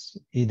this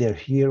either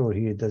here or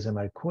here. It doesn't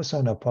matter.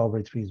 Cosine of pi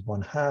over 3 is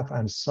 1/2,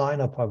 and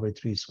sine of pi over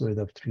 3 is square root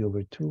of 3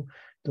 over 2.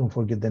 Don't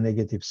forget the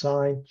negative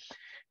sign.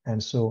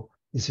 And so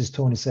this is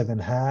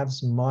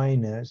 27/2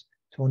 minus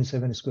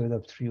 27 square root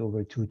of 3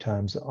 over 2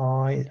 times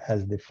I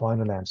as the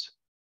final answer.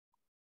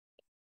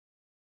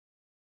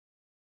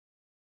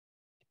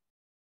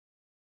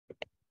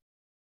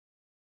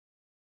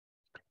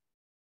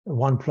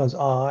 One plus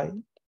I,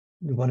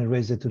 we want to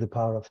raise it to the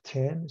power of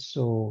 10.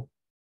 So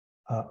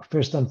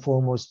first and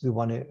foremost, we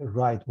want to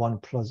write 1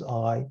 plus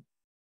I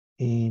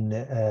in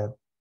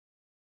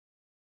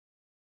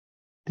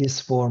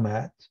this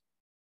format,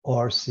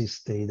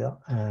 r6 theta,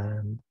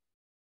 and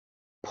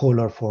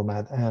polar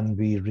format. And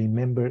we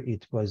remember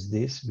it was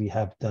this. We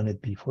have done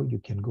it before. You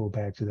can go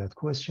back to that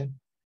question.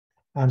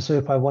 And so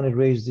if I want to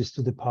raise this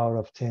to the power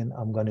of 10,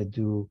 I'm going to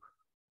do,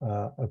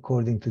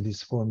 according to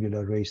this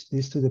formula, raise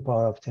this to the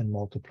power of 10,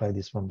 multiply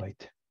this one by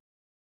 10.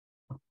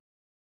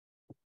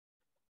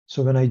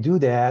 So when I do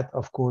that,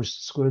 of course,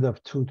 square root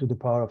of 2 to the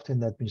power of 10,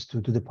 that means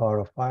 2 to the power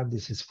of 5.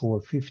 This is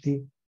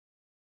 450.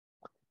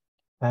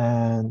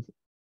 And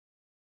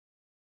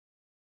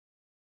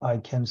I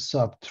can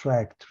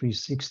subtract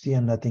 360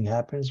 and nothing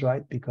happens,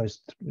 right?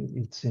 Because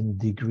it's in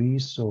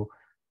degrees. So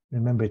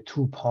remember,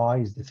 2 pi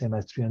is the same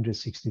as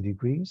 360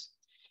 degrees.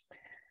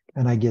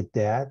 And I get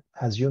that.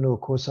 As you know,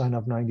 cosine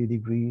of 90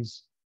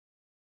 degrees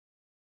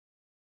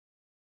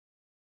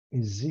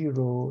is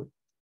 0.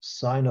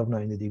 Sine of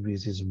 90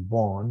 degrees is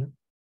 1.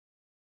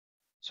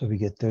 So we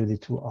get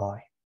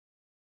 32i.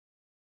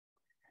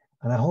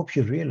 And I hope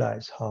you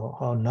realize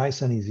how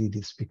nice and easy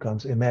this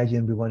becomes.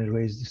 Imagine we want to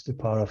raise this to the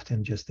power of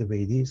 10 just the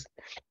way it is.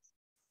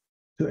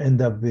 To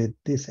end up with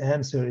this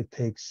answer, it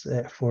takes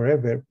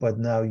forever, but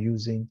now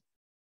using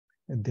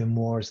De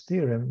Moivre's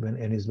theorem, when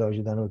n is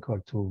larger than or equal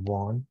to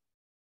 1,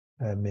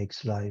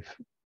 makes life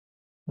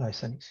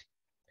nice and easy.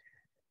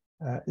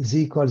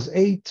 Z equals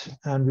 8,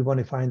 and we want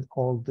to find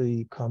all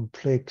the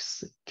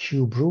complex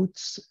cube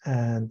roots,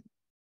 and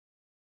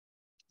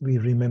we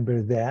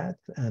remember that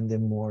and De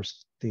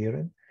Moivre's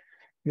theorem.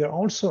 We are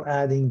also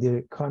adding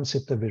the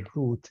concept of a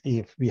root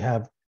if we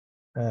have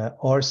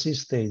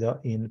r6 theta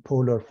in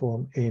polar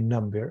form, a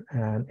number,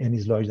 and n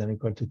is larger than or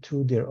equal to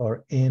 2. There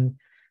are n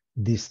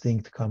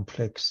distinct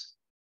complex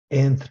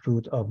nth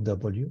root of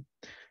w.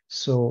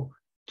 So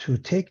to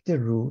take the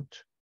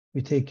root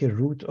we take a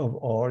root of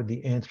r,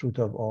 the nth root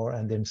of r,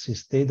 and then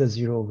cis theta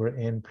 0 over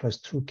n plus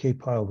 2k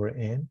pi over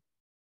n,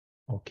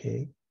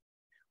 okay,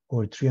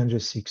 or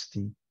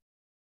 360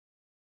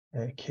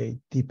 k,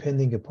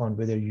 depending upon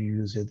whether you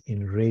use it in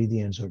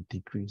radians or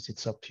degrees.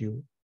 It's up to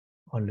you,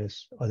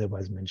 unless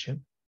otherwise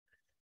mentioned.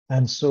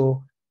 And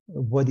so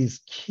what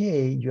is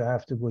k, you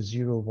have to go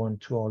 0, 1,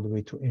 2, all the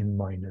way to n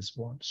minus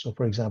 1. So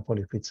for example,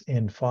 if it's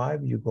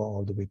n5, you go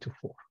all the way to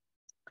 4.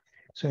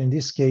 So in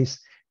this case,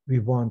 we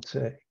want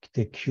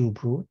the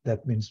cube root.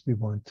 That means we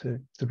want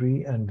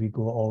 3, and we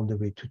go all the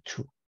way to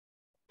 2.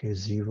 Okay,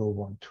 0,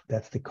 1, 2.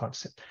 That's the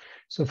concept.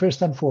 So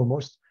first and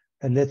foremost,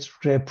 let's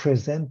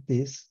represent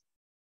this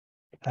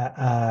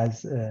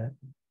as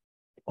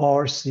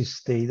r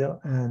cis theta.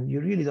 And you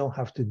really don't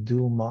have to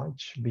do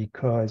much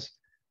because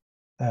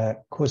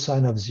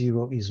cosine of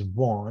 0 is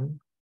 1.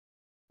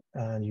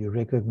 And you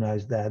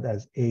recognize that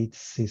as 8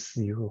 cis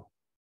 0.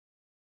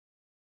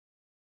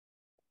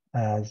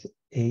 As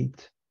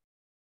 8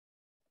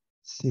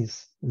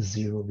 cis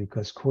 0,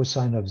 because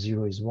cosine of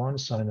 0 is 1,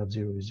 sine of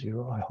 0 is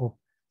 0. I hope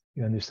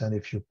you understand.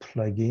 If you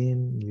plug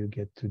in, you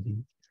get to the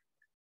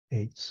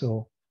 8.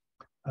 So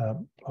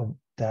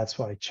that's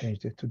why I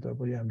changed it to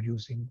W. I'm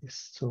using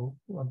this. So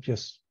I'm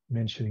just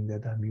mentioning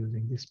that I'm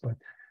using this. But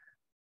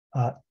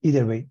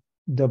either way,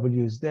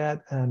 W is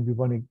that. And we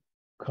want to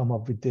come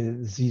up with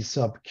the Z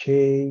sub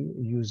K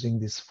using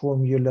this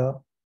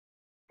formula.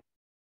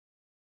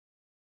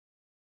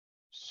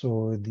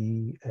 So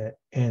the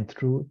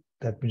nth root,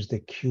 that means the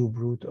cube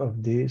root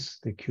of this,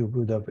 the cube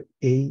root of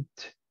 8,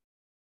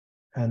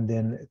 and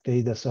then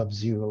theta sub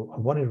 0. I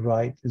want to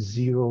write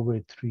 0 over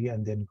 3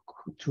 and then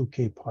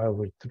 2k pi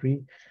over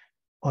 3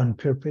 on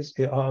purpose,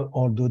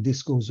 although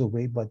this goes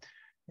away. But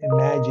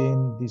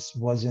imagine this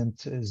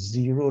wasn't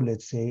 0.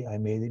 Let's say I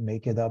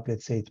make it up.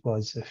 Let's say it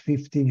was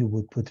 50. You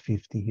would put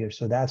 50 here.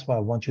 So that's why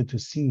I want you to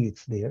see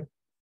it's there.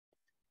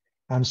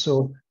 And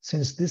so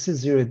since this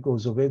is 0, it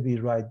goes away. We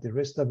write the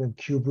rest of them,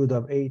 cube root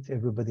of 8.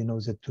 Everybody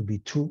knows it to be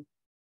 2.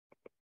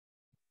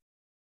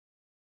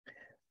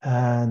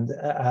 And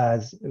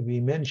as we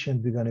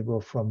mentioned, we're going to go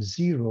from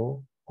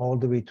 0 all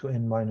the way to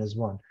n minus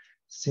 1.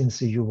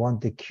 Since you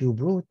want the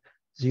cube root,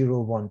 0,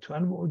 1, 2.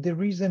 And the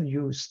reason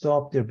you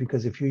stop there,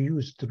 because if you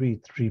use 3,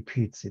 it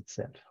repeats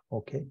itself,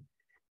 okay?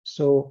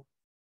 So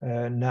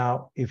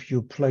now if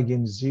you plug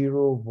in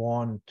 0,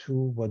 1, 2,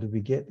 what do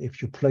we get?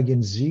 If you plug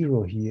in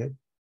 0 here,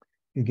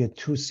 you get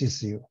 2 cis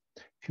 0.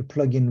 If you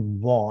plug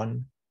in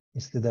 1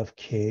 instead of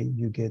k,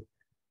 you get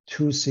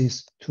 2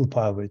 cis 2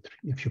 pi over 3.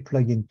 If you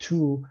plug in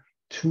 2,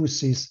 2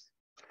 cis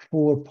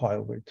 4 pi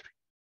over 3.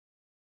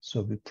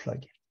 So we plug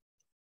in.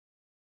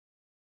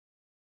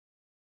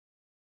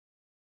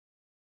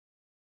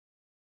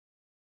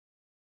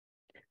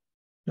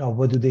 Now,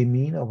 what do they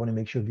mean? I want to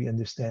make sure we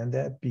understand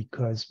that,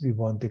 because we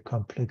want the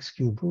complex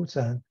cube roots,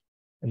 and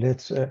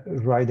let's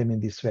write them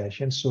in this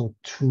fashion. So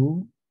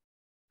 2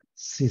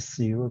 cis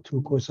 0,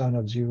 2 cosine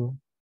of 0,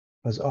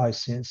 plus I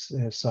since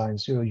sine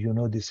 0. You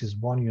know this is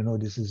 1, you know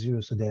this is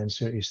 0, so the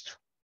answer is 2.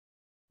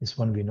 This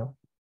one we know.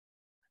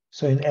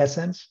 So in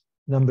essence,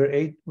 number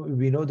 8,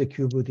 we know the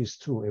cube root is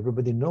 2.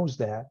 Everybody knows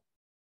that,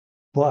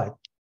 but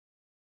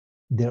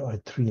there are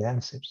 3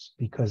 answers,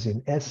 because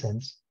in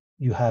essence,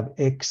 you have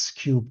x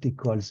cubed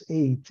equals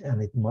 8,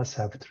 and it must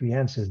have 3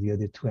 answers. The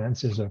other 2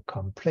 answers are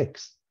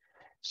complex.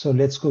 So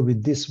let's go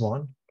with this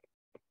one.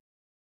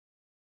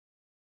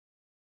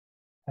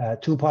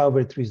 2 pi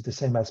over 3 is the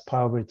same as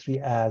pi over 3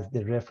 as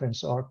the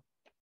reference arc.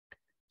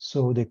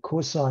 So the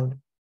cosine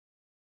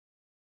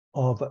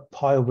of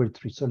pi over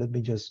 3, so let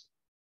me just,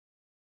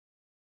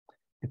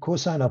 the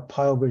cosine of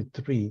pi over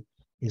 3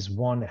 is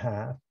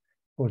 1/2,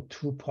 or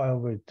 2 pi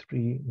over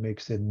 3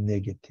 makes it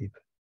negative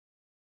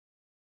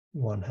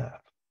 1/2.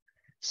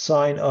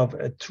 Sine of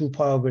 2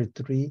 pi over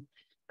 3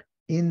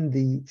 in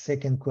the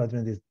second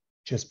quadrant is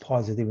just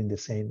positive, in the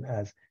same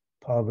as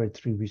pi over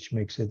 3, which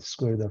makes it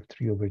square root of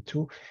 3 over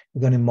 2.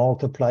 We're going to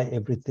multiply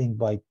everything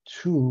by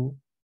 2.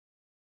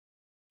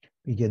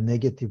 We get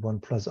negative 1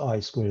 plus I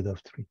square root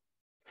of 3.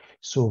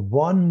 So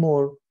one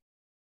more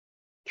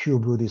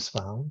cube root is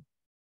found.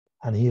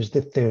 And here's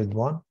the third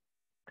one.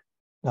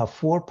 Now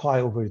 4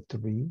 pi over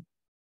 3,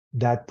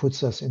 that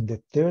puts us in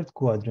the third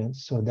quadrant.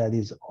 So that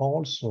is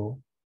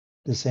also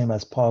the same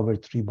as pi over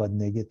 3, but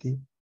negative.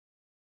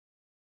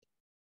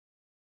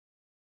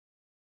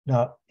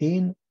 Now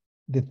in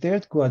the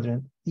third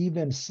quadrant,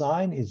 even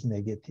sign is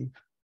negative.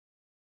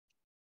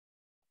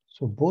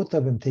 So both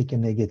of them take a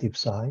negative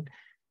sign.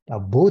 Now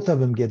both of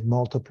them get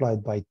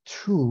multiplied by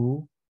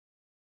 2.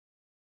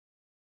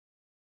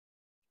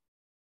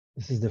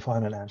 This is the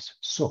final answer.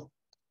 So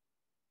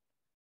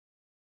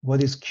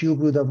what is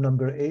cube root of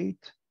number 8?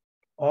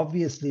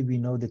 Obviously, we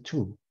know the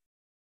 2.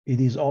 It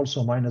is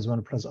also minus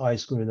 1 plus I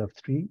squared of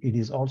 3. It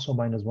is also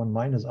minus 1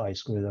 minus I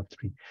squared of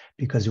 3.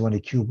 Because you want a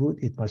cube root,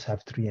 it must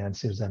have 3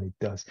 answers, and it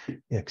does,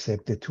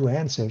 except the 2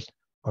 answers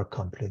are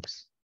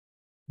complex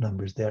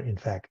numbers. They're, in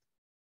fact,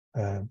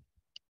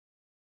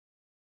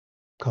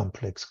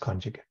 complex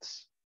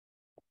conjugates.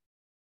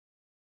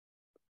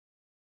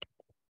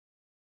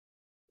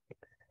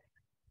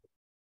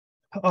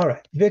 All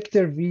right,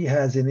 vector V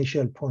has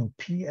initial point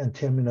P and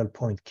terminal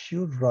point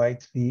Q.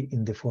 Write V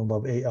in the form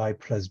of AI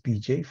plus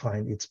BJ.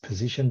 Find its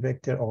position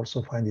vector,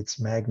 also find its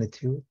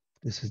magnitude.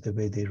 This is the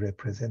way they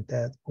represent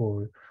that,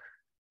 or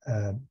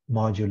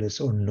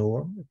modulus or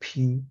norm.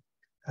 P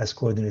has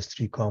coordinates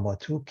 3,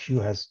 2. Q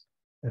has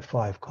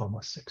 5,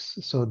 6.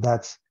 So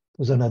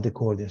those are not the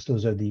coordinates.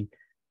 Those are the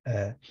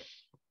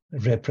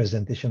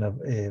representation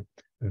of a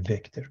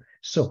vector.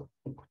 So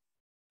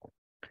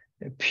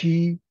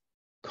P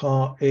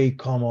A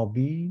comma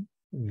B,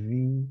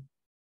 V,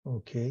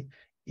 okay.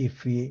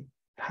 If we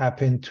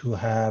happen to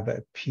have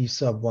a P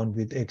sub 1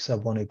 with X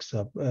sub 1, X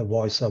sub,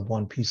 Y sub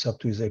 1, P sub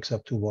 2 is X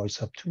sub 2, Y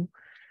sub 2,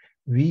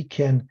 we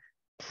can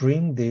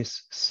bring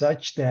this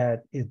such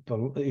that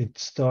it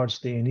starts,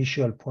 the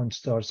initial point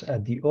starts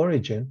at the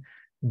origin,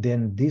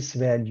 then this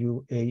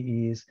value A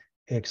is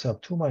X sub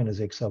 2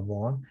 minus X sub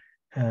 1,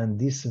 and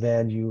this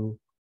value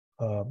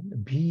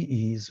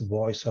B is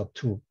Y sub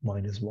 2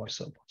 minus Y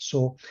sub 1.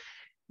 So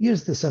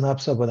here's the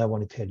synopsis of what I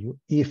want to tell you.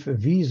 If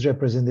V is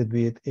represented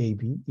with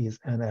AB is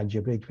an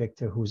algebraic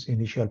vector whose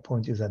initial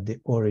point is at the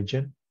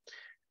origin,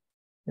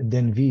 and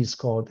then V is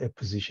called a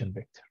position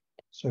vector.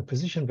 So a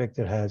position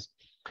vector has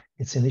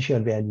its initial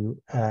value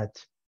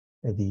at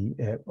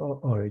the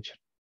origin.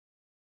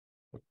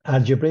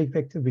 Algebraic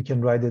vector, we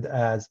can write it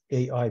as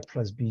AI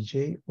plus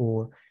BJ,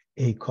 or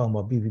A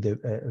comma B with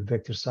a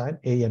vector sign,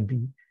 A and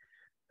B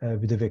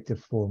with a vector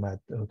format.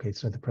 Okay,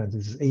 so the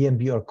parentheses, A and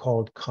B are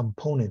called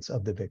components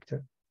of the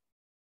vector.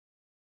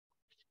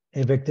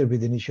 A vector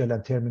with initial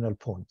and terminal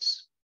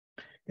points,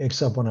 X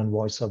sub 1 and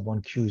Y sub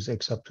 1, Q is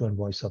X sub 2 and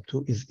Y sub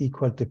 2, is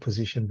equal to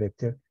position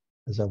vector.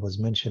 As I was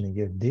mentioning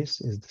here,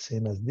 this is the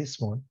same as this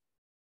one.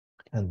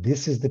 And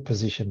this is the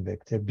position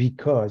vector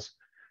because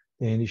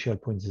the initial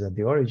point is at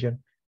the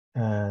origin,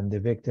 and the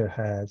vector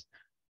has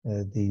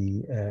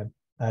the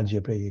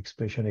algebraic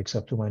expression X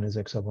sub 2 minus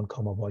X sub 1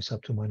 comma Y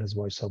sub 2 minus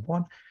Y sub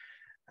 1.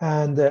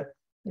 And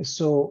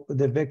so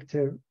the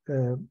vector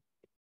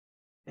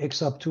X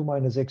sub 2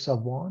 minus X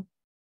sub 1,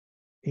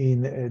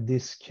 in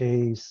this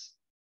case,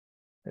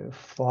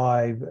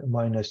 5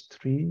 minus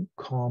 3,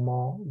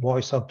 comma, Y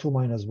sub 2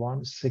 minus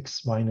 1,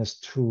 6 minus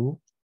 2,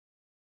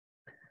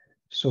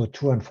 so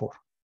 2 and 4.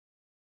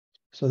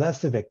 So that's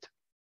the vector.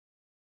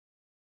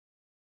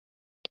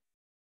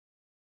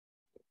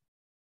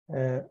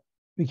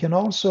 We can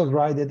also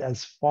write it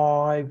as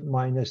 5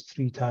 minus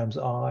 3 times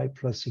I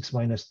plus 6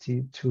 minus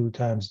 2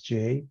 times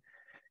J.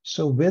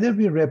 So whether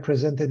we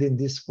represent it in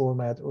this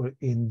format or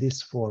in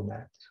this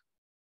format,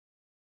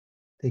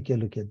 take a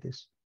look at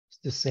this. It's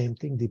the same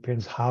thing,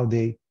 depends how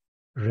they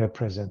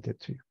represent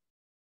it to you.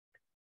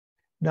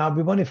 Now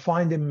we want to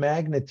find the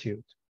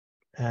magnitude.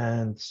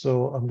 And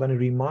so I'm going to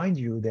remind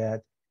you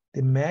that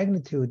the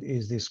magnitude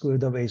is the square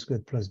root of A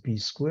squared plus B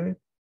squared.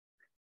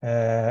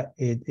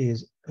 It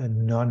is a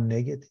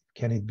non-negative.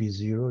 Can it be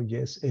 0?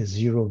 Yes, a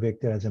 0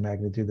 vector has a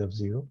magnitude of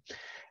 0.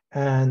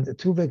 And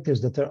two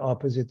vectors that are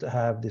opposite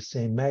have the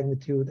same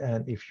magnitude.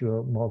 And if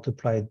you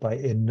multiply it by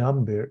a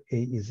number,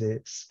 A is a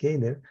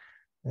scalar,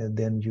 and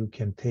then you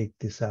can take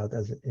this out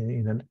as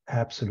in an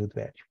absolute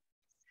value.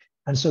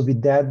 And so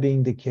with that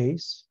being the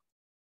case,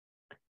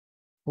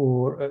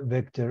 for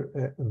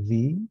vector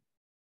V,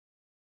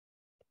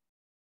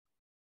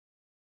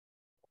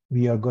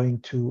 we are going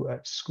to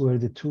square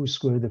the 2,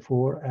 square the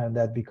 4, and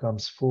that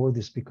becomes 4.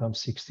 This becomes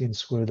 16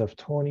 square root of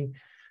 20.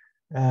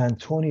 And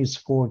 20 is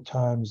 4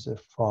 times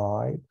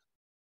 5.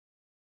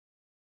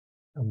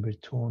 Number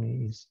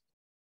 20 is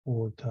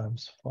 4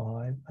 times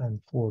 5, and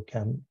 4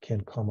 can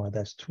come out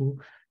as 2.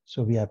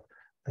 So we have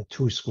a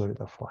 2 square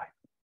root of 5.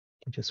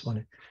 I just want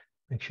to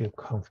make sure you're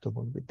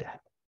comfortable with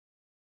that.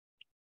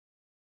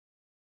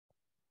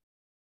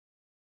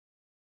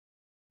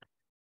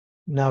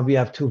 Now we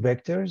have two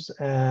vectors,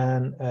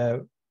 and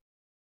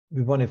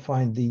we want to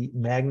find the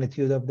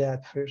magnitude of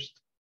that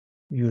first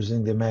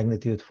using the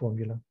magnitude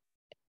formula.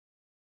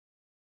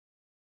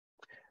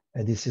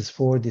 This is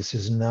 4, this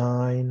is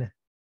 9,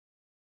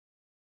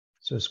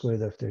 so square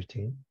root of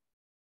 13.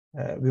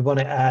 We want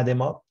to add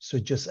them up, so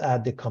just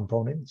add the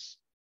components.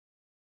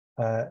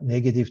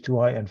 Negative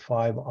 2i and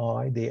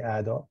 5i, they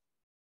add up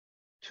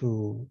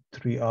to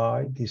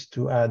 3i. These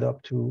two add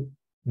up to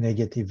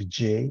negative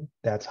j.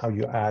 That's how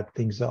you add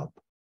things up.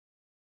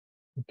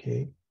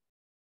 Okay.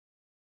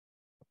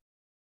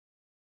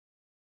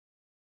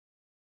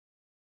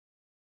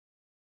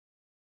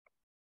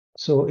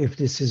 So if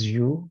this is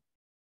u,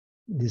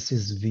 this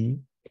is v.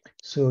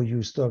 So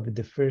you start with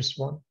the first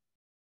one,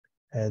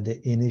 the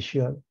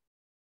initial,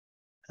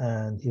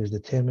 and here's the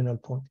terminal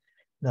point.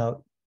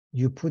 Now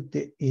you put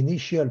the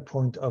initial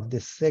point of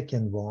the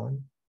second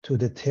one to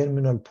the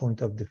terminal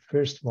point of the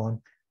first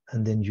one,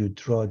 and then you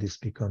draw, this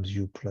becomes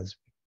u plus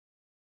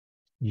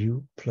v.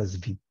 U plus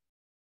v.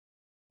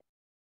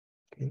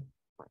 Okay.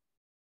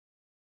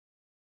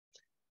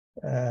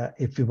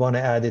 If we want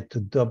to add it to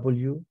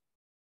w,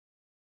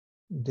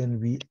 then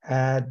we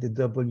add the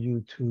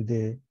w to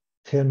the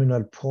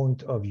terminal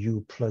point of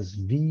u plus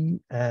v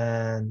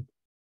and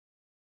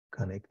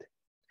connect.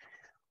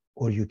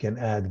 or you can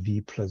add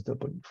v plus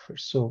w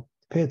first. So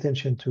pay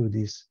attention to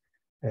this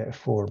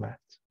format.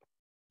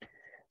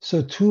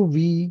 So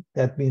 2v,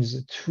 that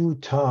means 2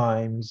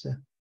 times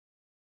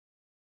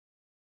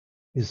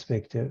this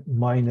vector,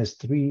 minus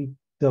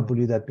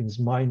 3w, that means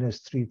minus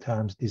 3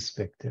 times this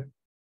vector.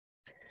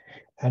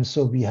 And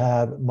so we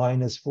have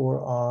minus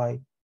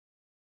 4i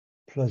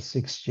plus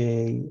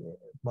 6j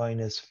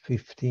minus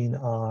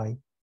 15i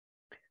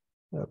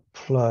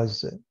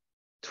plus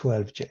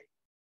 12j.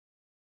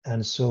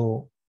 And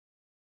so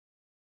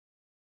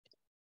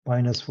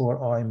minus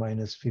 4i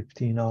minus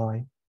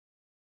 15i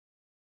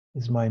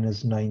is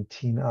minus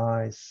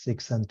 19i,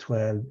 6 and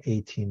 12,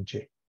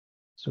 18j.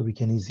 So we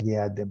can easily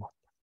add them up.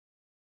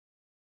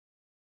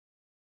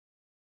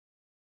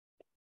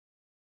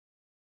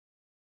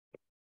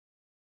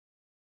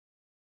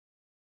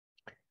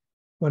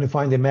 We want to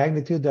find the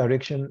magnitude,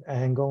 direction,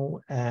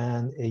 angle,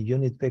 and a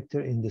unit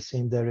vector in the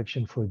same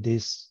direction for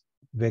this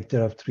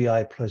vector of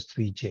 3i plus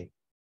 3j.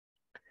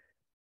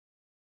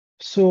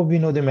 So we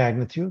know the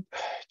magnitude,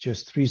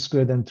 just 3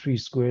 squared and 3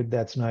 squared,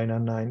 that's 9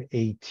 and 9,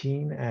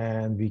 18.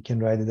 And we can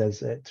write it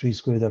as 3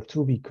 squared of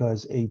 2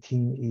 because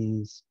 18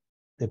 is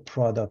the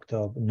product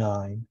of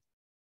 9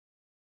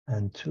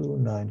 and 2.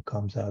 9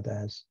 comes out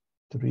as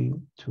 3,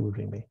 2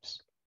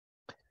 remains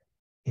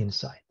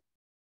inside.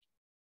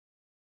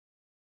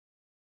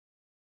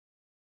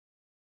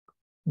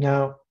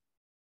 Now,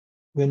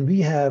 when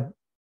we have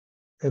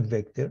a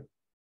vector,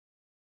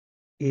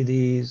 it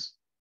is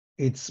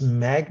its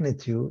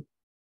magnitude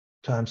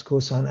times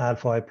cosine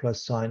alpha I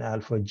plus sine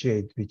alpha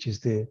j, which is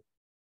the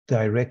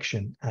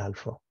direction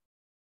alpha.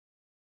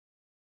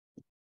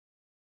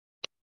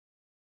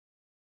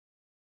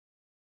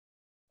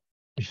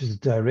 Which is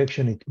the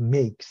direction it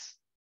makes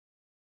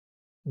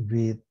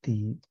with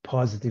the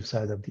positive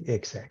side of the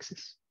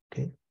x-axis,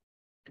 okay?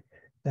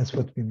 That's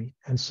what we mean.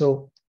 And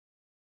so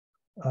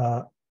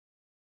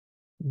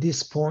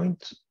this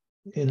point,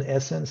 in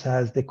essence,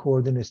 has the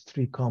coordinates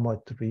 3,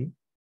 3.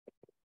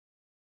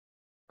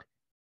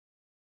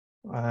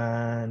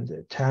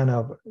 And tan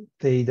of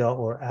theta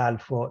or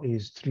alpha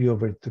is 3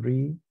 over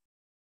 3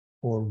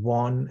 or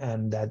 1,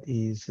 and that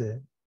is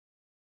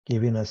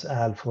giving us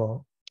alpha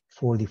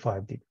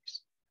 45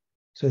 degrees.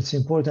 So it's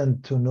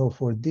important to know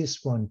for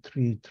this one,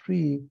 3,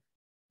 3,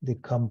 the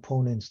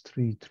components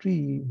 3,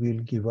 3 will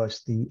give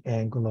us the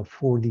angle of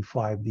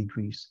 45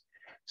 degrees.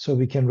 So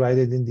we can write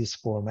it in this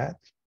format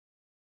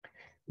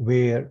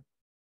where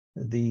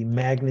the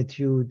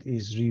magnitude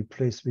is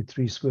replaced with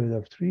 3 squared root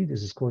of 3.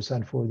 This is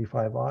cosine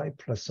 45i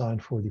plus sine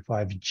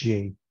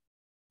 45j.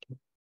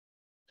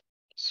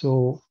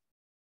 So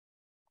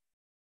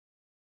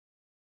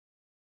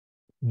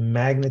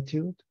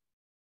magnitude,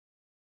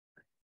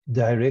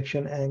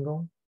 direction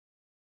angle,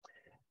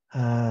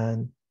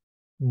 and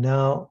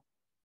now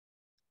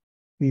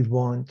we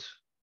want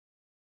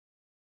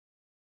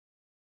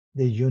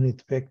the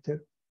unit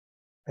vector.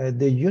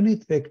 The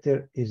unit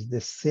vector is the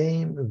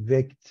same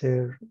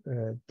vector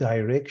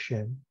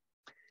direction,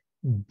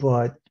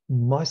 but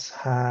must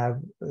have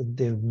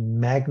the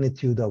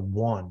magnitude of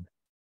 1.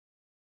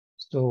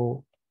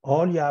 So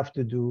all you have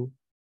to do,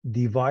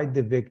 divide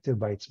the vector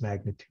by its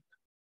magnitude.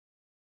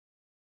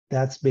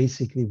 That's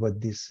basically what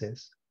this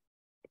says.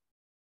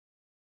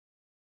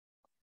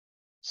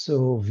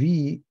 So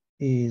V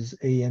is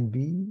A and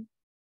B.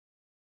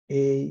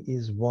 A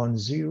is 1,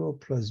 0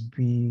 plus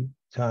B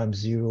times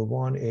 0,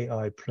 1,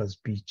 AI plus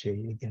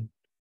BJ again.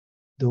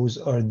 Those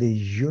are the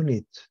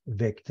unit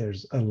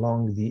vectors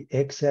along the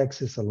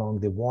x-axis,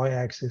 along the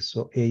y-axis.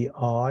 So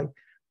AI,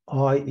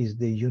 I is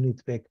the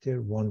unit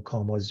vector 1,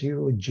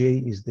 0. J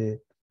is the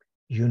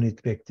unit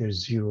vector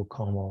 0,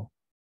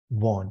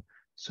 1.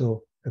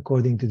 So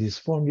according to this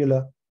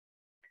formula,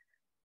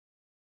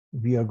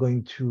 we are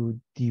going to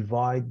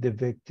divide the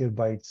vector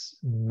by its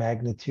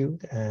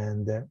magnitude,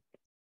 and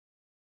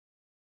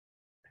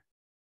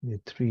the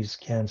 3's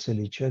cancel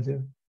each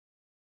other.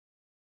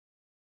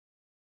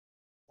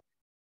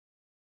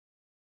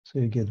 So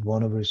you get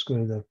 1 over square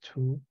root of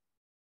 2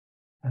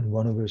 and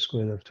 1 over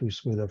square root of 2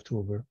 square root of 2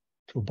 over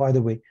 2. By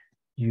the way,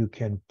 you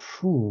can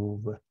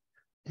prove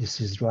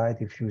this is right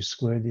if you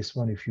square this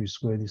one, if you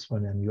square this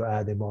one, and you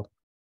add them up,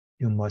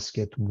 you must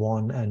get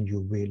 1, and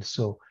you will.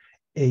 So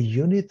a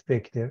unit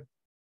vector,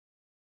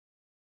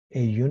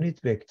 any unit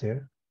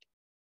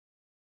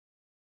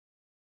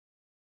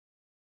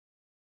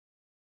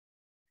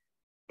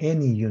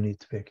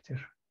vector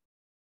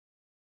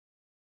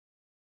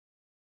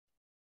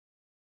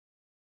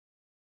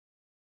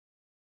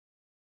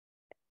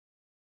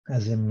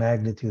has a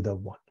magnitude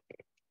of 1.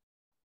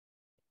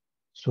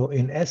 So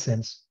in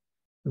essence,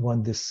 we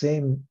want the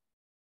same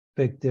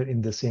vector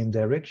in the same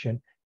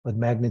direction, but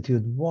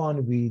magnitude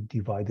 1, we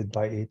divided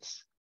by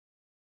its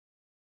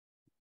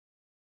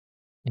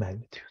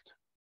magnitude.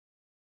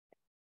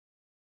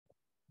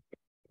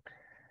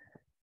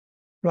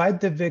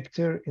 Write the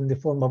vector in the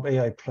form of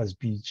AI plus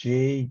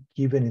BJ,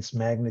 given its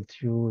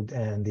magnitude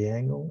and the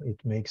angle it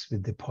makes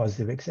with the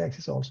positive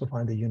x-axis. Also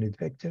find the unit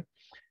vector.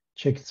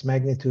 Check its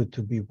magnitude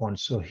to be 1.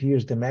 So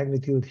here's the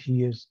magnitude,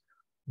 here's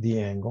the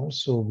angle.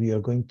 So we are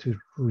going to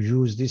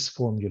use this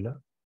formula.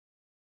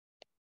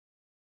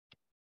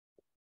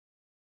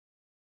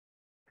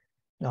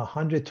 Now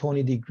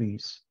 120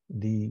 degrees,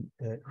 the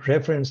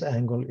reference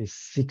angle is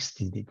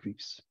 60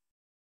 degrees.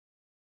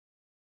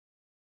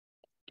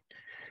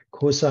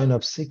 Cosine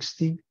of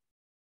 60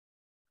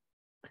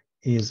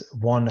 is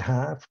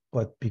 1/2,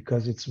 but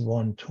because it's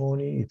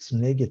 120, it's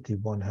negative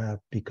 1/2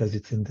 because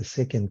it's in the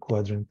second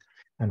quadrant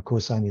and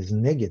cosine is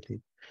negative.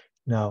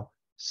 Now,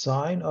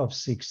 sine of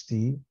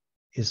 60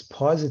 is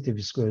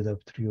positive square root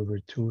of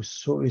 3/2,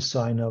 so is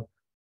sine of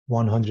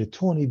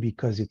 120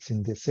 because it's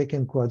in the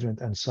second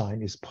quadrant and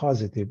sine is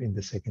positive in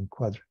the second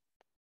quadrant.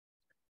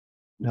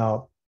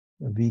 Now,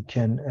 we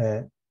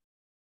can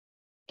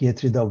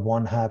get rid of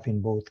 1/2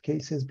 in both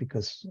cases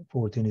because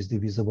 14 is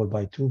divisible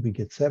by 2, we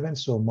get 7.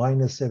 So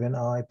minus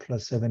 7i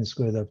plus 7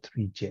 square root of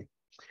 3j.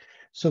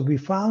 So we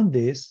found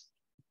this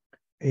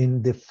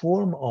in the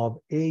form of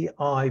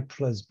ai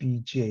plus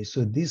bj.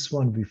 So this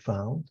one we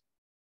found.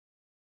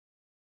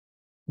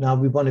 Now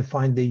we want to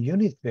find the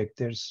unit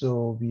vector,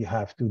 so we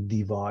have to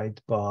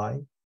divide by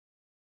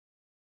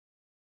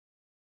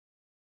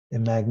the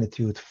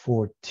magnitude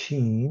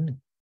 14,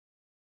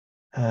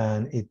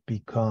 and it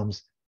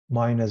becomes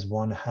minus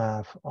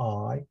 1/2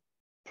 I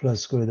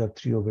plus square root of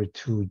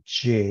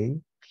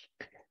 3/2j.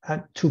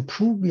 And to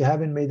prove we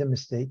haven't made a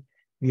mistake,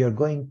 we are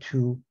going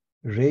to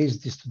raise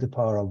this to the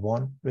power of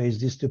 1, raise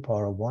this to the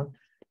power of 1,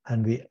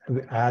 and we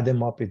add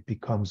them up, it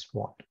becomes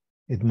 1.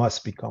 It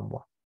must become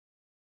 1.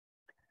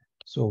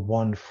 So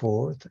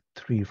 1/4,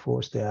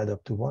 3/4, they add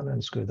up to 1,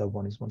 and square root of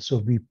 1 is 1. So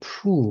we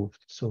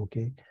proved, so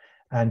okay,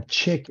 and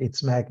check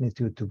its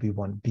magnitude to be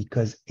 1,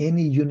 because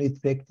any unit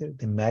vector,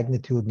 the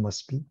magnitude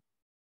must be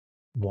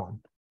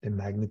 1. The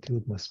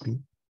magnitude must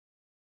be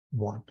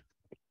 1.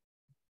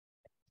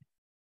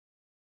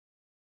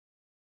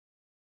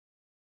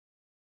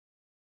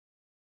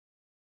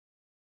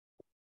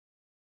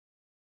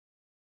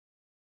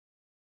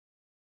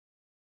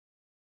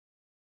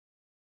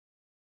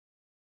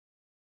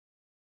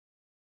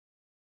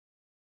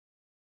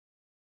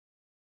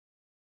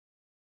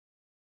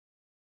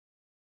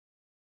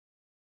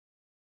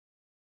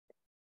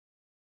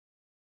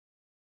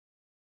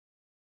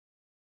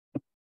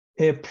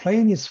 A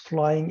plane is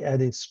flying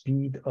at a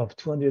speed of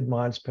 200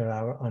 miles per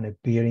hour on a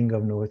bearing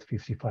of north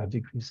 55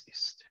 degrees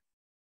east.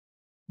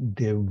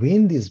 The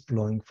wind is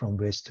blowing from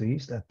west to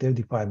east at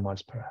 35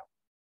 miles per hour.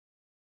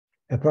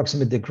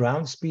 Approximate the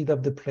ground speed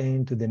of the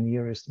plane to the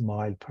nearest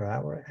mile per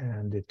hour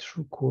and the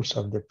true course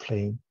of the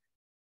plane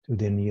to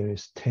the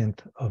nearest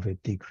tenth of a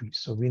degree.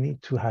 So we need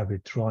to have a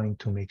drawing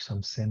to make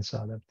some sense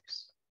out of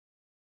this.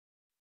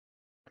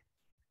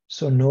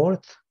 So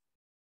north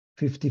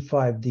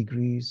 55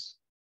 degrees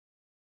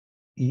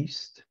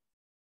east,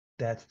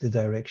 that's the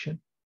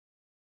direction.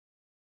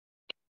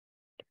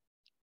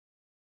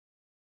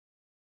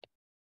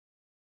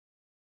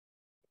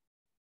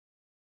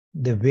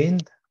 The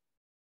wind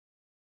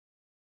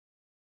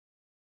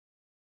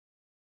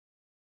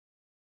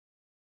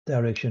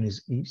direction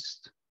is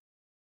east.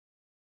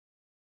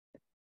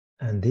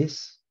 And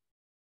this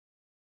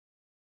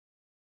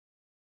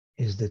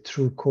is the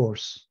true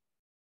course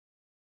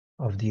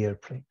of the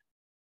airplane.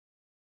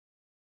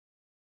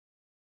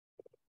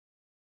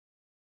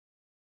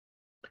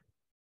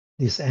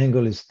 This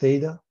angle is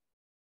theta,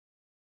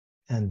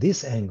 and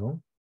this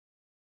angle,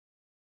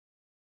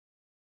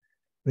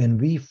 when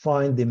we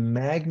find the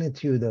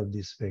magnitude of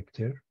this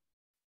vector,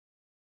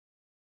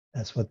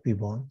 that's what we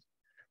want.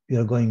 We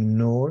are going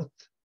north.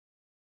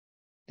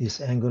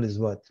 This angle is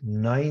what?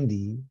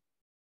 90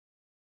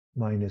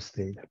 minus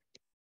theta.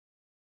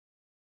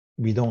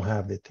 We don't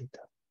have the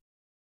theta.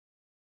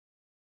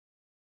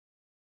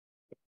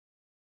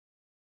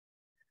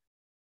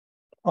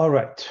 All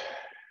right.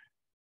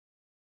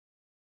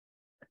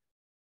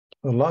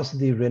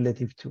 Velocity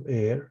relative to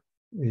air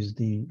is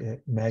the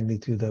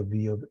magnitude of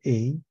V of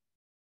A,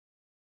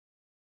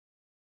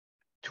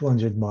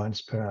 200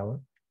 miles per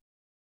hour.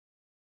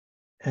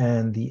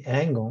 And the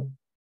angle,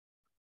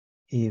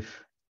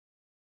 if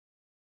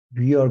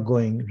we are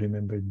going,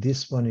 remember,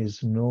 this one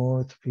is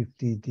north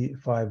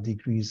 55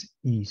 degrees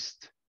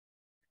east.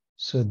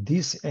 So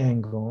this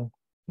angle,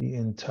 the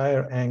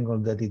entire angle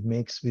that it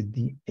makes with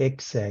the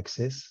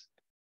x-axis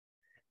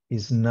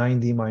is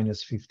 90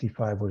 minus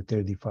 55 or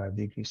 35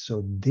 degrees.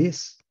 So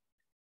this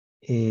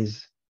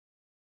is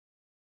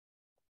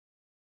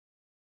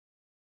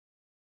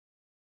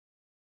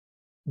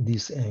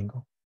this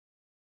angle.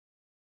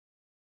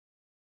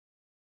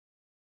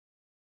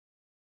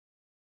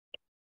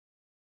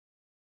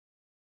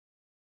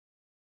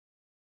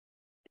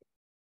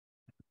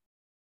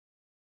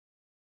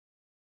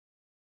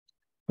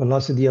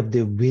 Velocity of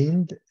the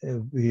wind,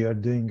 we are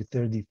doing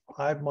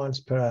 35 miles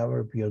per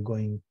hour. We are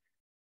going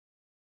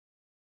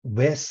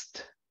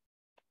west,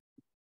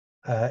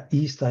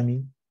 east, I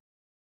mean,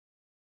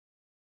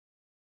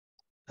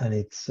 and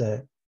it's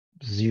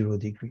 0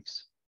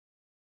 degrees.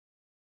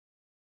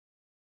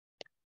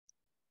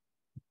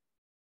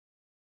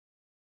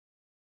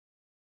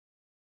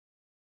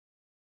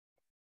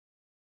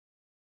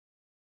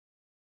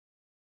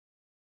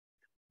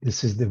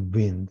 This is the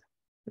wind,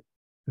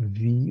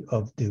 V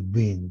of the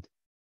wind,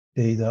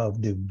 theta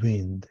of the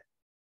wind.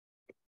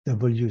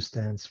 W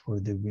stands for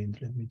the wind.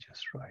 Let me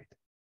just write.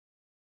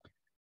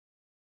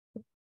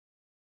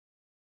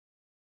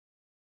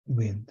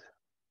 Wind.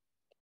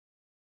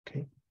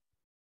 Okay.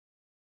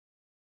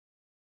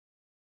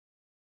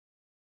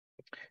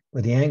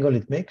 But the angle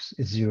it makes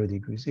is 0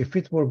 degrees. If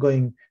it were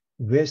going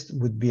west, it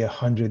would be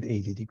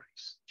 180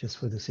 degrees, just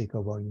for the sake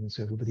of argument,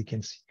 so everybody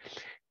can see.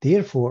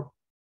 Therefore,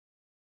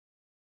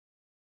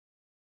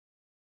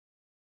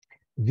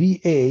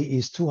 VA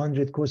is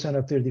 200 cosine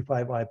of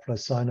 35i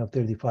plus sine of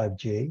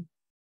 35j.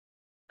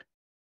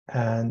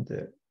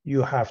 And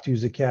you have to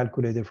use a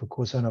calculator for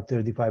cosine of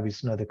 35.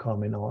 It's not a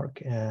common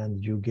arc.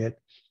 And you get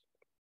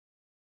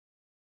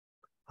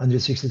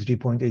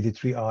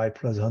 163.83i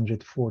plus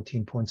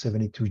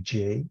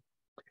 114.72j.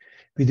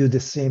 We do the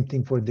same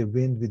thing for the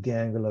wind with the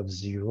angle of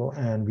 0.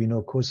 And we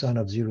know cosine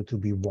of 0 to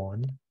be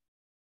 1.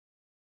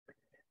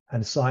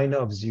 And sine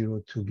of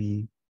 0 to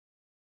be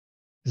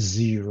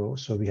 0.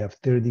 So we have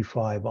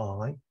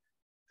 35i.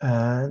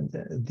 And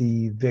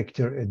the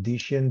vector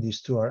addition,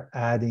 these two are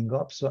adding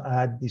up. So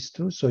add these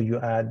two. So you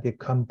add the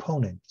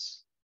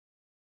components.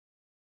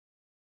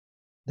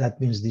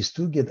 That means these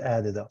two get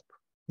added up.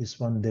 This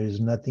one, there is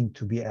nothing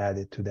to be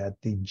added to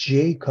that. The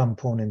J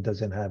component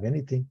doesn't have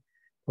anything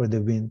for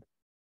the wind.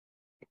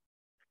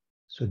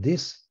 So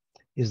this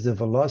is the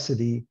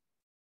velocity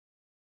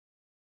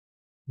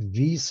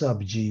V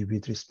sub G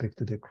with respect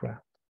to the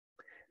craft.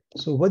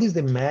 So what is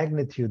the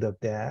magnitude of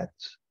that?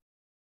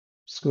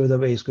 Square root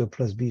of a squared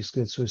plus b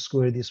squared. So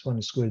square this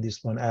one,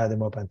 add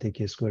them up and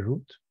take a square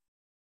root.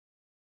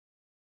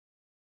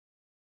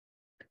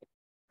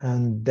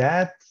 And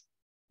that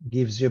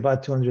gives you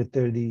about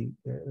 230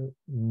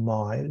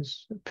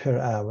 miles per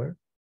hour.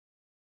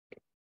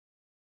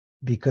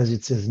 Because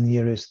it says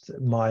nearest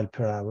mile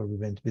per hour, we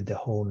went with the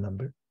whole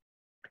number.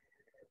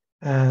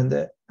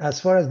 And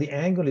as far as the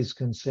angle is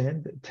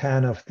concerned,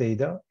 tan of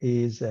theta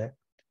is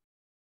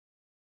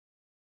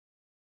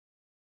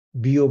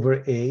b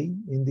over a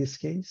in this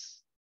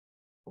case,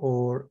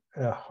 or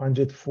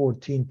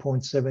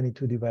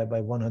 114.72 divided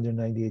by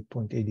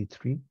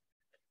 198.83.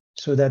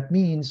 So that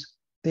means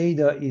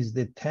theta is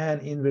the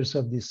tan inverse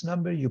of this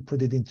number. You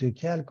put it into a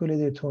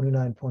calculator,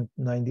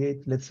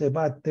 29.98, let's say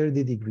about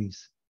 30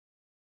 degrees.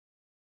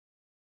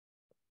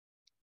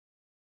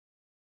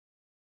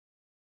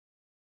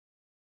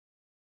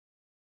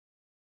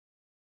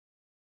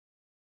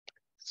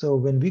 So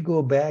when we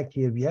go back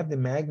here, we have the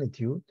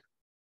magnitude,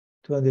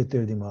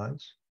 230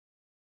 miles.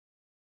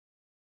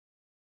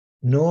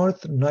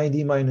 North,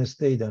 90 minus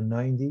theta,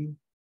 90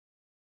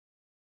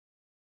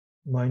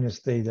 minus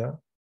theta.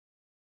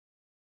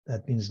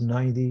 That means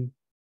 90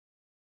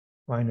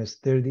 minus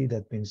 30,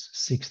 that means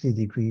 60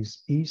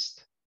 degrees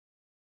east.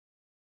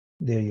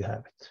 There you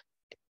have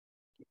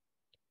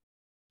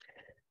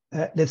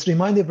it. Let's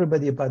remind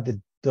everybody about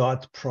the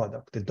dot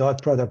product. The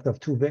dot product of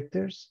two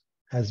vectors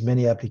has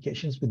many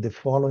applications with the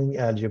following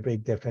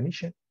algebraic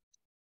definition.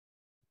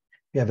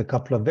 We have a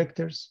couple of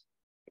vectors,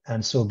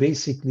 and so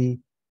basically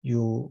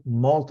you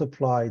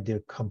multiply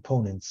their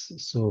components.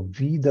 So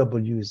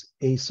VW is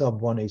A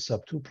sub 1, A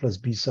sub 2 plus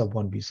B sub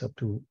 1, B sub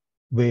 2,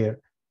 where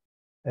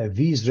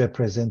V is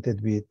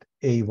represented with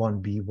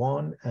A1,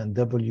 B1 and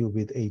W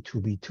with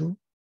A2, B2.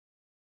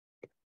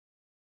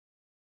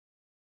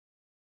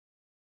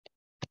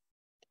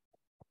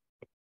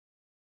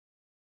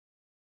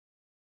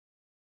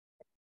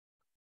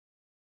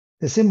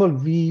 The symbol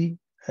V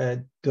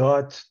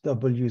dot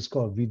W is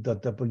called V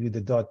dot W.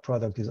 The dot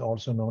product is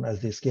also known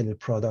as the scalar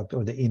product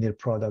or the inner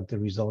product. The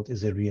result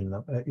is a real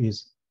number,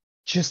 is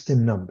just a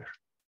number,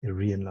 a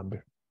real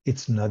number.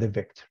 It's not a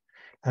vector.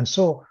 And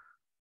so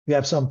we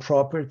have some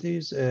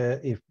properties.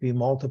 If we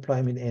multiply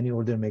them in any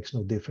order, it makes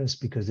no difference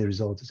because the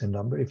result is a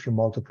number. If you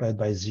multiply it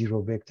by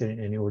zero vector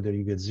in any order,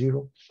 you get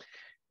 0.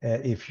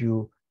 If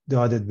you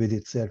dot it with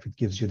itself, it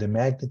gives you the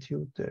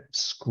magnitude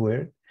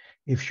squared.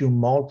 If you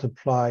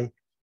multiply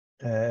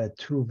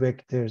two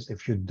vectors,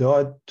 if you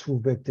dot two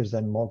vectors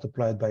and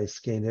multiply it by a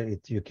scalar,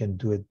 you can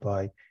do it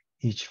by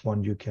each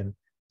one you can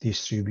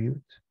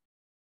distribute.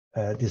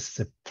 This is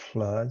a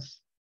plus.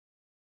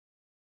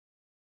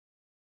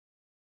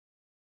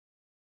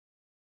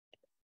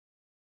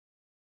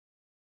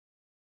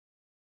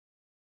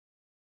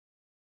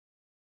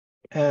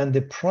 And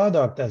the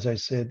product, as I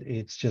said,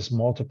 it's just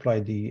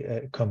multiply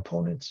the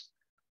components.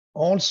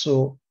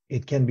 Also,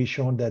 it can be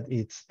shown that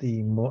it's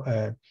the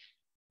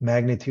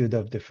magnitude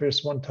of the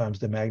first one times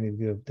the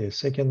magnitude of the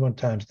second one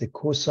times the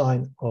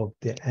cosine of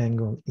the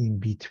angle in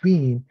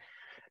between.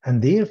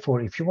 And therefore,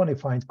 if you want to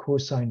find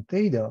cosine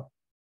theta,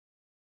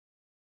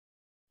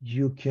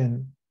 you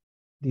can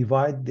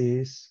divide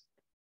this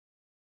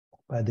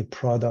by the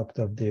product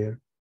of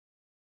their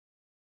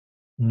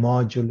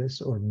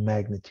modulus or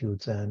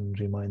magnitudes, and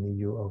reminding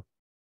you of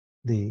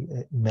the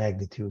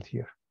magnitude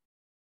here.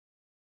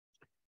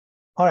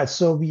 All right,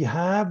 so we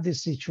have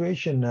this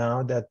situation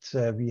now that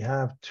we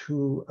have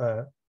two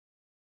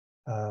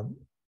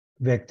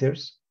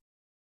vectors.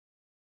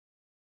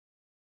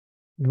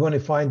 We want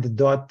to find the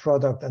dot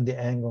product and the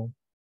angle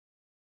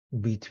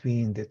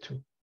between the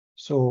two.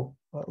 So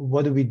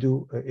what do we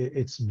do?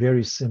 It's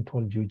very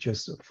simple. You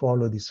just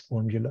follow this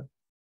formula.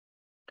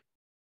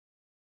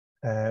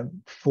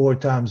 4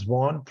 times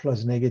 1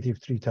 plus negative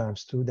 3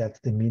 times 2, that's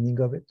the meaning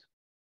of it.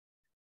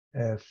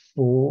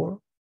 4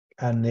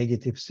 and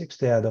negative 6,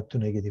 they add up to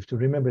negative 2.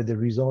 Remember, the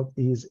result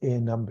is a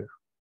number.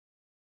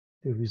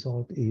 The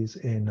result is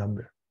a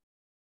number.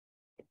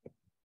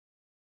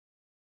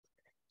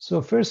 So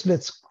first,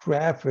 let's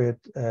graph it.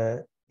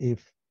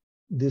 If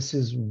this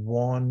is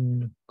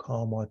 1,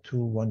 2,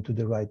 1 to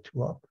the right,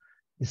 2 up.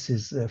 This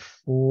is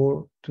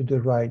 4 to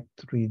the right,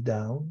 3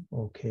 down,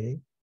 okay.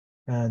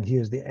 And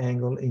here's the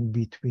angle in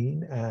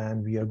between,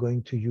 and we are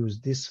going to use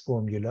this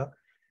formula.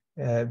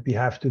 We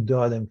have to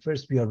draw them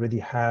first. We already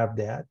have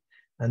that.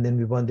 And then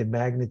we want the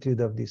magnitude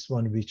of this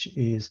one, which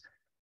is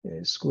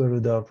square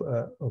root of,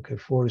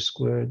 4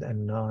 squared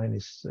and 9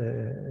 is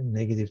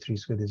negative 3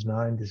 squared is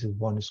 9. This is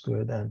 1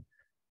 squared and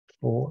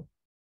 4.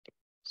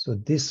 So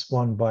this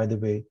one, by the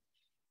way,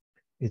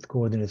 it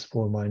coordinates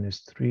 4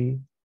 minus 3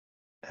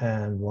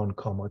 and 1,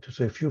 2.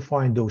 So if you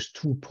find those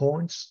 2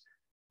 points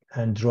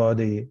and draw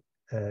the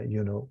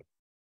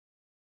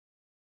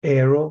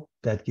arrow,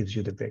 that gives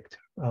you the vector.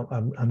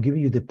 I'm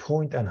giving you the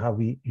point and how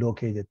we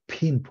located,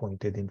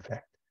 pinpointed, in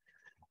fact.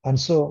 And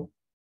so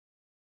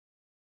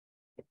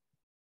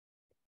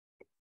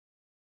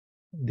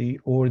the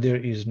order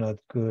is not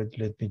good.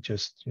 Let me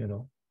just,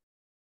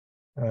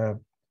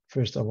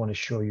 first I want to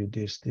show you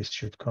this. This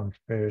should come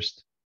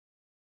first.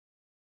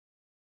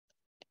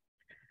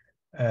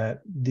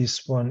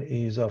 This one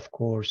is, of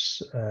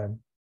course,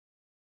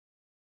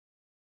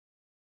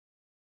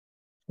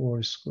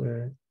 4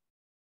 squared,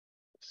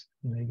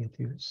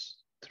 negative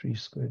 3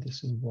 squared,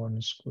 this is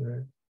 1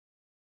 squared,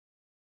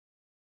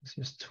 this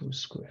is 2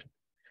 squared.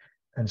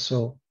 And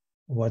so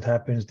what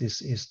happens,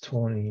 this is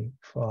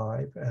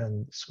 25,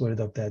 and square root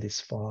of that is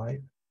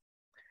 5.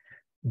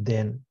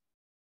 Then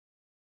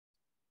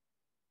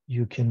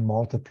you can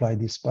multiply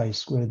this by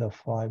square root of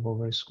 5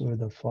 over square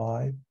root of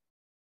 5,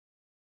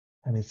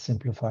 and it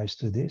simplifies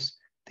to this.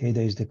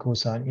 Theta is the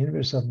cosine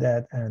inverse of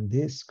that, and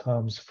this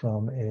comes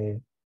from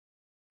a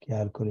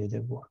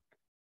calculated work.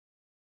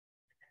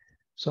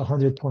 So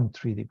 100.3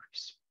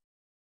 degrees.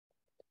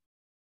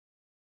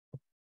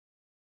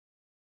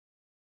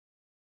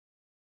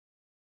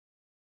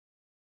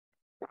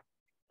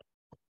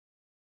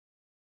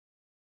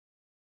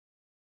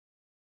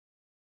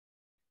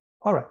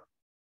 All right.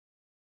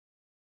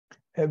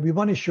 We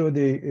want to show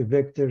the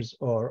vectors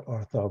are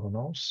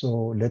orthogonal.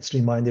 So let's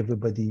remind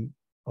everybody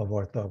of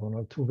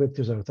orthogonal. 2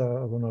 vectors are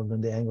orthogonal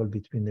when the angle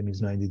between them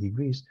is 90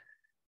 degrees.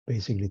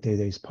 Basically,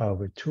 theta is pi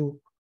over 2.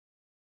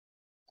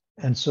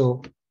 And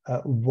so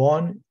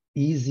one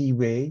easy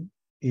way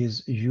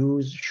is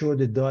show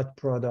the dot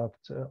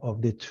product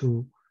of the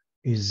 2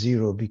 is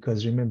 0,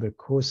 because remember,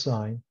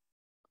 cosine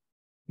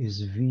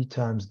is v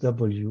times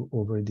w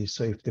over this.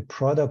 So if the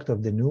product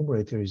of the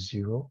numerator is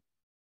 0,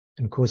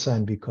 then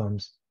cosine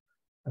becomes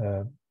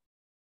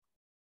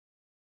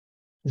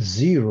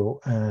 0,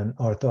 and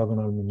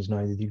orthogonal means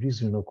 90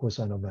 degrees. You know,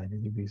 cosine of 90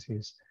 degrees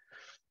is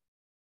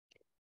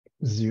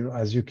 0.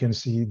 As you can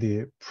see,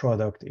 the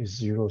product is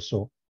 0.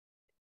 So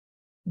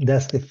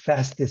that's the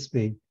fastest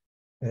way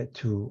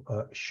to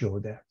show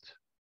that.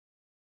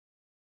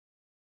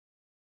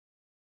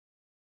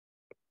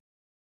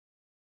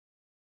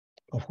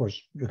 Of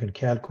course, you can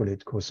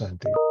calculate cosine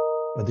theta,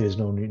 but there is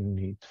no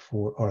need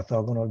for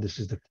orthogonal. This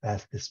is the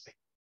fastest way.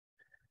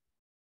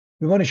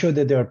 We want to show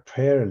that they are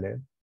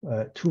parallel.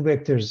 2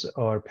 vectors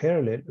are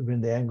parallel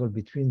when the angle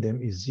between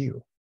them is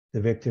 0. The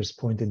vectors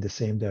point in the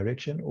same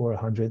direction, or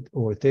 100,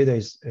 or theta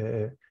is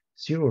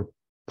 0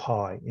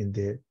 pi in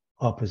the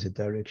opposite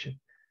direction.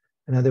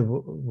 In other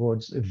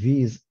words,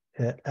 v is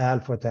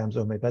alpha times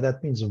omega.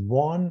 That means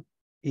one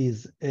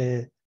is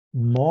a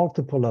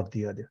multiple of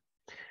the other.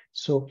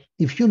 So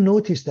if you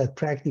notice that,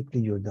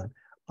 practically you're done.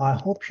 I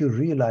hope you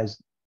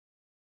realize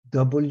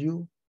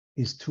W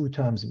is 2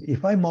 times.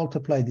 If I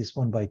multiply this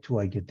one by 2,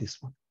 I get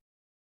this one.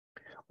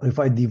 Or if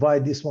I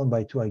divide this one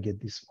by 2, I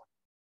get this one.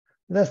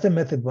 That's the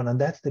method 1, and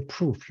that's the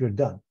proof. You're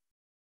done.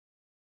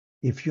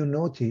 If you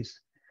notice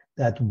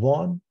that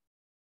 1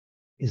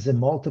 is a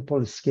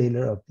multiple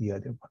scalar of the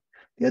other one.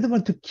 The other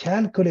one, to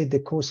calculate the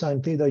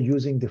cosine theta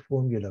using the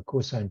formula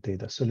cosine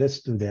theta. So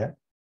let's do that.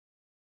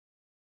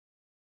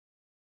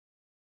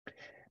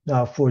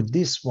 Now for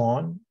this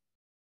one,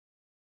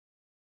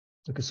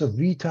 okay, so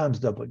V times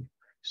W.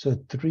 So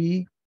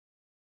 3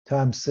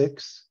 times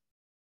 6,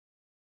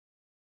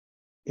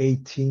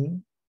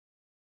 18,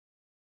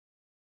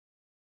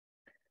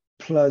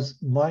 plus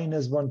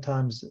minus 1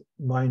 times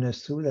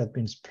minus 2, that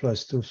means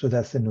plus 2, so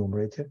that's the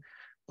numerator.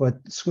 But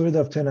square root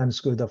of 10 and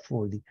square root of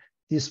 40.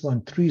 This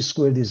one, 3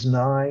 squared is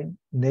 9,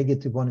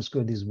 negative 1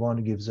 squared is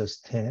 1, gives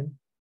us 10.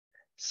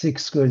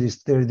 6 squared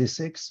is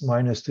 36,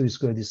 minus 2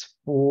 squared is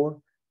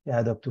 4,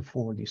 add up to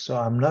 40. So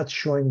I'm not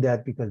showing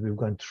that because we've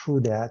gone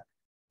through that.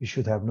 You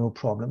should have no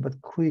problem.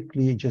 But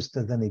quickly, just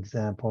as an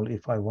example,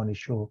 if I want to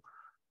show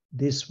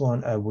This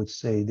one, I would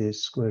say the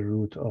square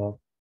root of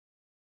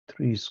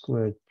 3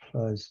 squared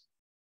plus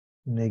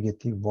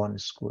 -1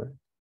 squared.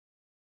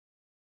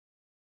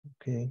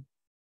 Okay.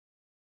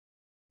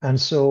 And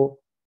so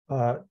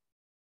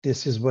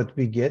this is what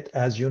we get.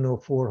 As you know,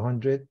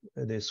 400,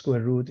 the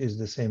square root is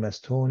the same as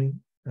 20.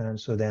 And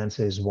so the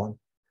answer is 1.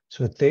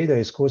 So theta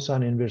is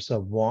cosine inverse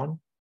of 1.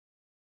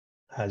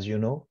 As you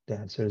know, the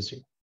answer is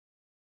 0.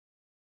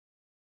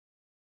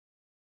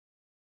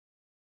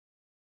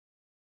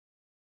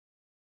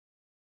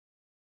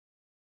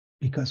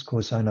 Because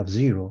cosine of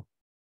 0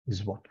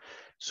 is 1.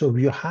 So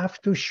you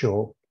have to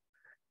show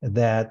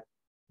that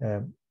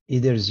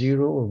either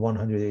 0 or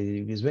 180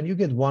 degrees. When you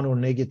get 1 or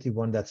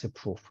 -1, that's a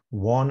proof.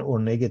 1 or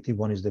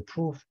 -1 is the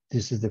proof.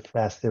 This is the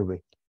faster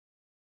way.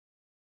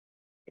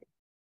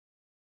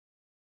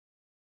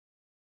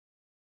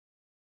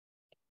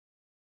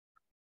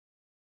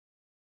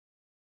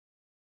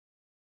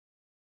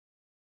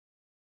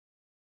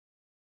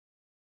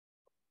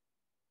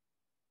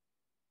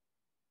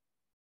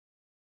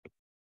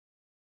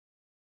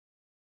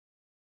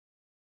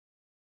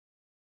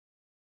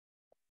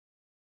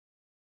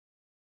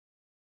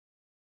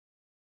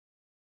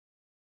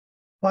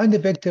 Find the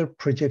vector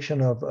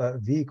projection of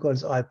v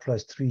equals I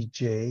plus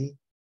 3j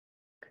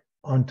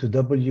onto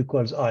w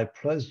equals I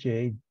plus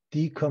j.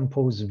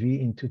 Decompose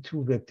v into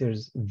two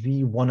vectors,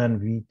 v1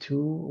 and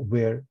v2,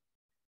 where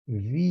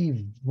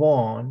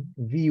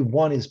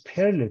v1 is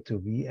parallel to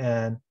v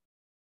and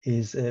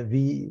is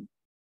v1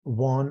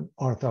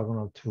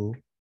 orthogonal to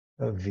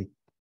v.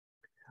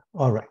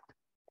 All right.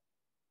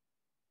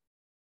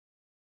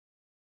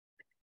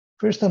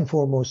 First and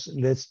foremost,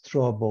 let's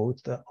draw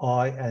both the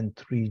I and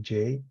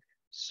 3j.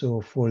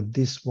 So for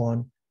this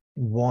one,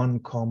 1,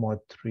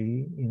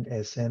 3, in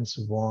essence,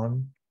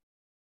 1,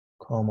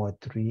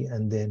 3,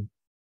 and then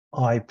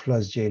I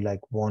plus j like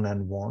 1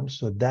 and 1.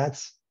 So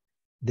that's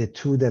the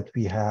two that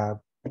we have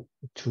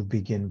to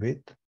begin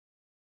with.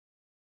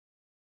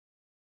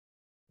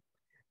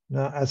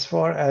 Now, as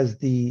far as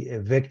the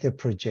vector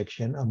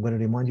projection, I'm going to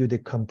remind you the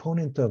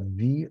component of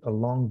v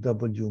along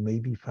w may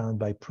be found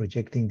by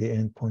projecting the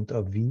endpoint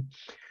of v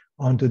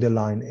onto the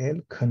line L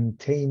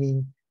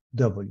containing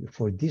w.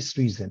 For this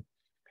reason,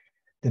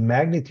 the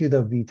magnitude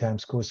of v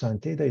times cosine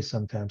theta is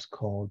sometimes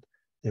called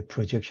the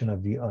projection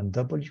of v on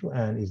w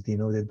and is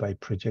denoted by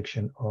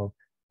projection of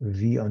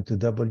v onto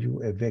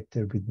w, a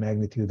vector with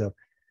magnitude of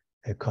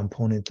a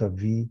component of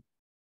v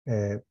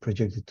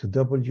projected to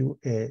w,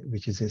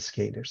 which is a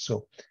scalar.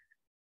 So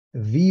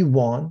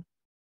v1,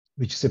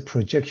 which is a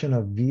projection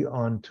of v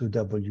onto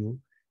w,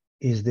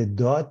 is the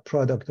dot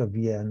product of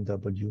v and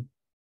w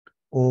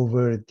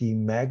over the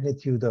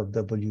magnitude of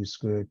w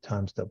squared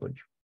times w.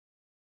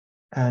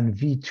 And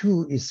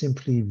v2 is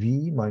simply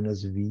v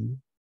minus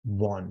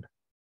v1.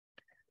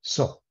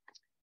 So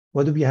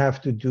what do we have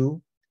to do?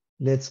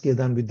 Let's get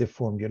on with the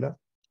formula.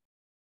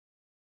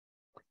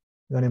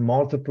 We're going to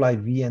multiply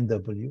v and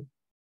w.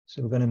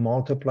 So we're going to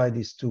multiply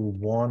this to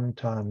 1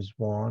 times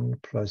 1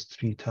 plus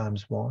 3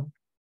 times 1.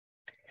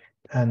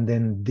 And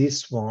then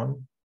this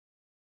one,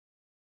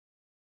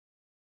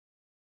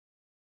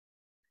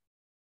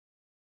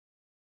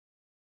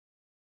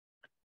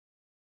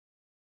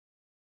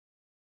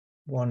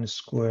 one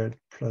squared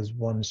plus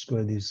 1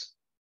 squared is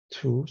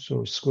 2.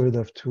 So square root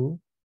of 2.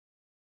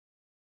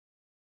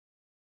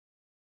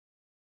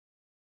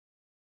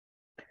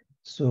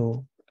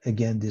 So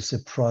again, this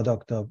is a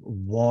product of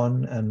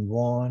 1 and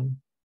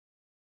 1,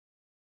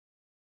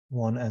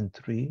 1 and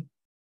 3.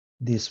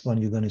 This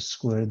one, you're going to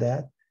square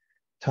that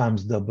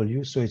times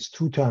w. So it's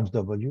 2 times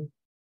w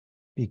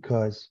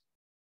because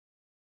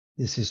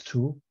this is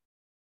 2.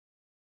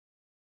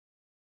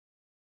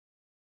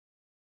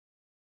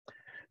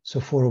 So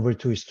 4 over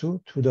 2 is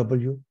 2,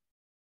 2w.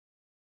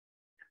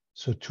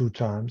 So 2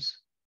 times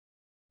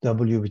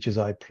w, which is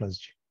I plus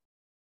j.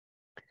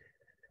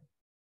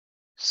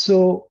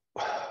 So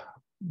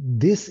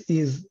this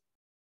is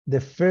the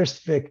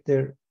first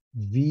vector,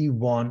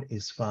 v1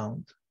 is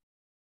found.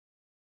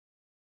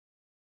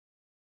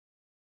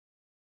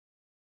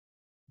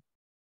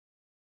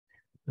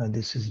 Now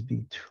this is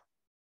v2.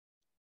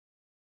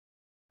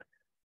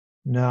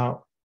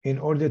 Now, in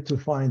order to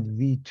find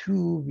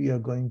v2, we are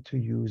going to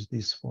use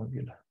this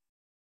formula.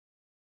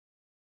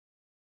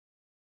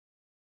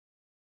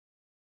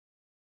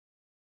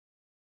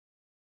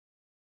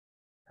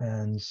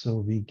 And so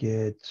we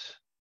get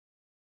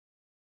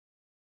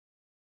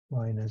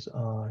minus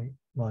I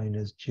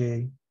minus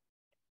j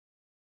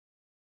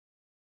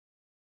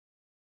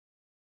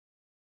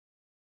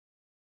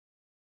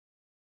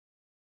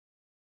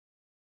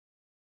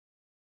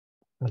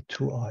not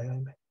 2I, I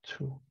meant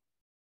 2.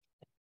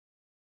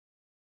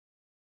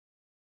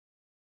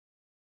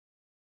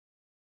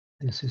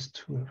 This is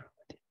 2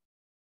 already.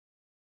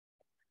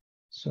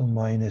 So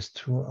minus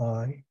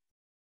 2I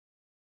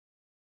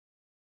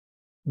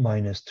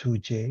minus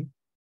 2j.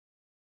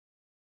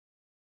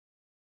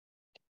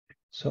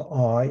 So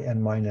I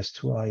and minus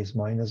 2I is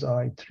minus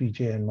I,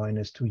 3j and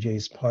minus 2j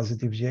is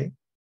positive j.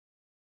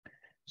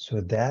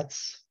 So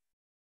that's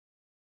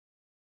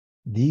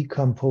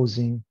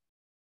decomposing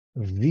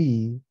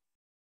V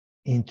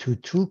into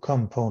two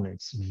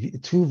components,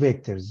 two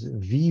vectors,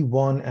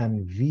 V1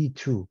 and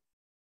V2.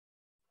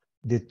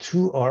 The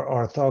two are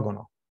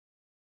orthogonal.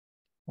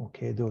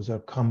 Okay, those are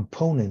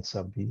components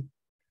of V.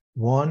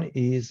 One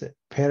is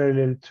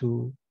parallel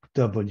to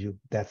W.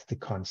 That's the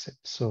concept.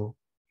 So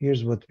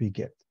here's what we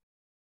get.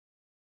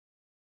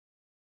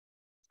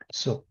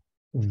 So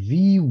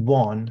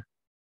V1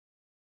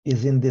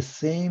 is in the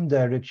same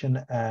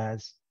direction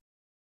as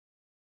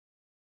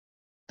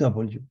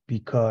W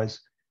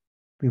because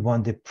we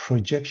want the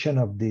projection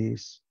of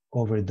this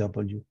over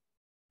W.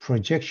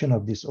 Projection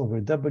of this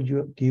over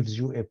W gives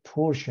you a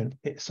portion,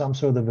 some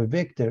sort of a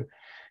vector,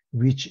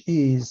 which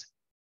is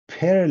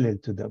parallel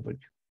to W.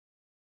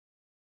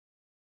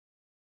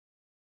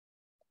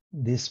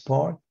 This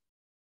part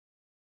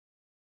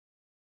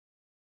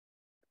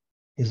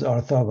is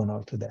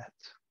orthogonal to that.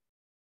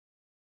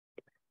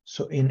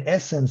 So in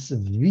essence,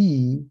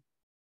 V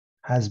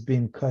has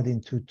been cut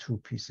into two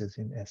pieces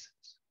in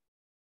essence.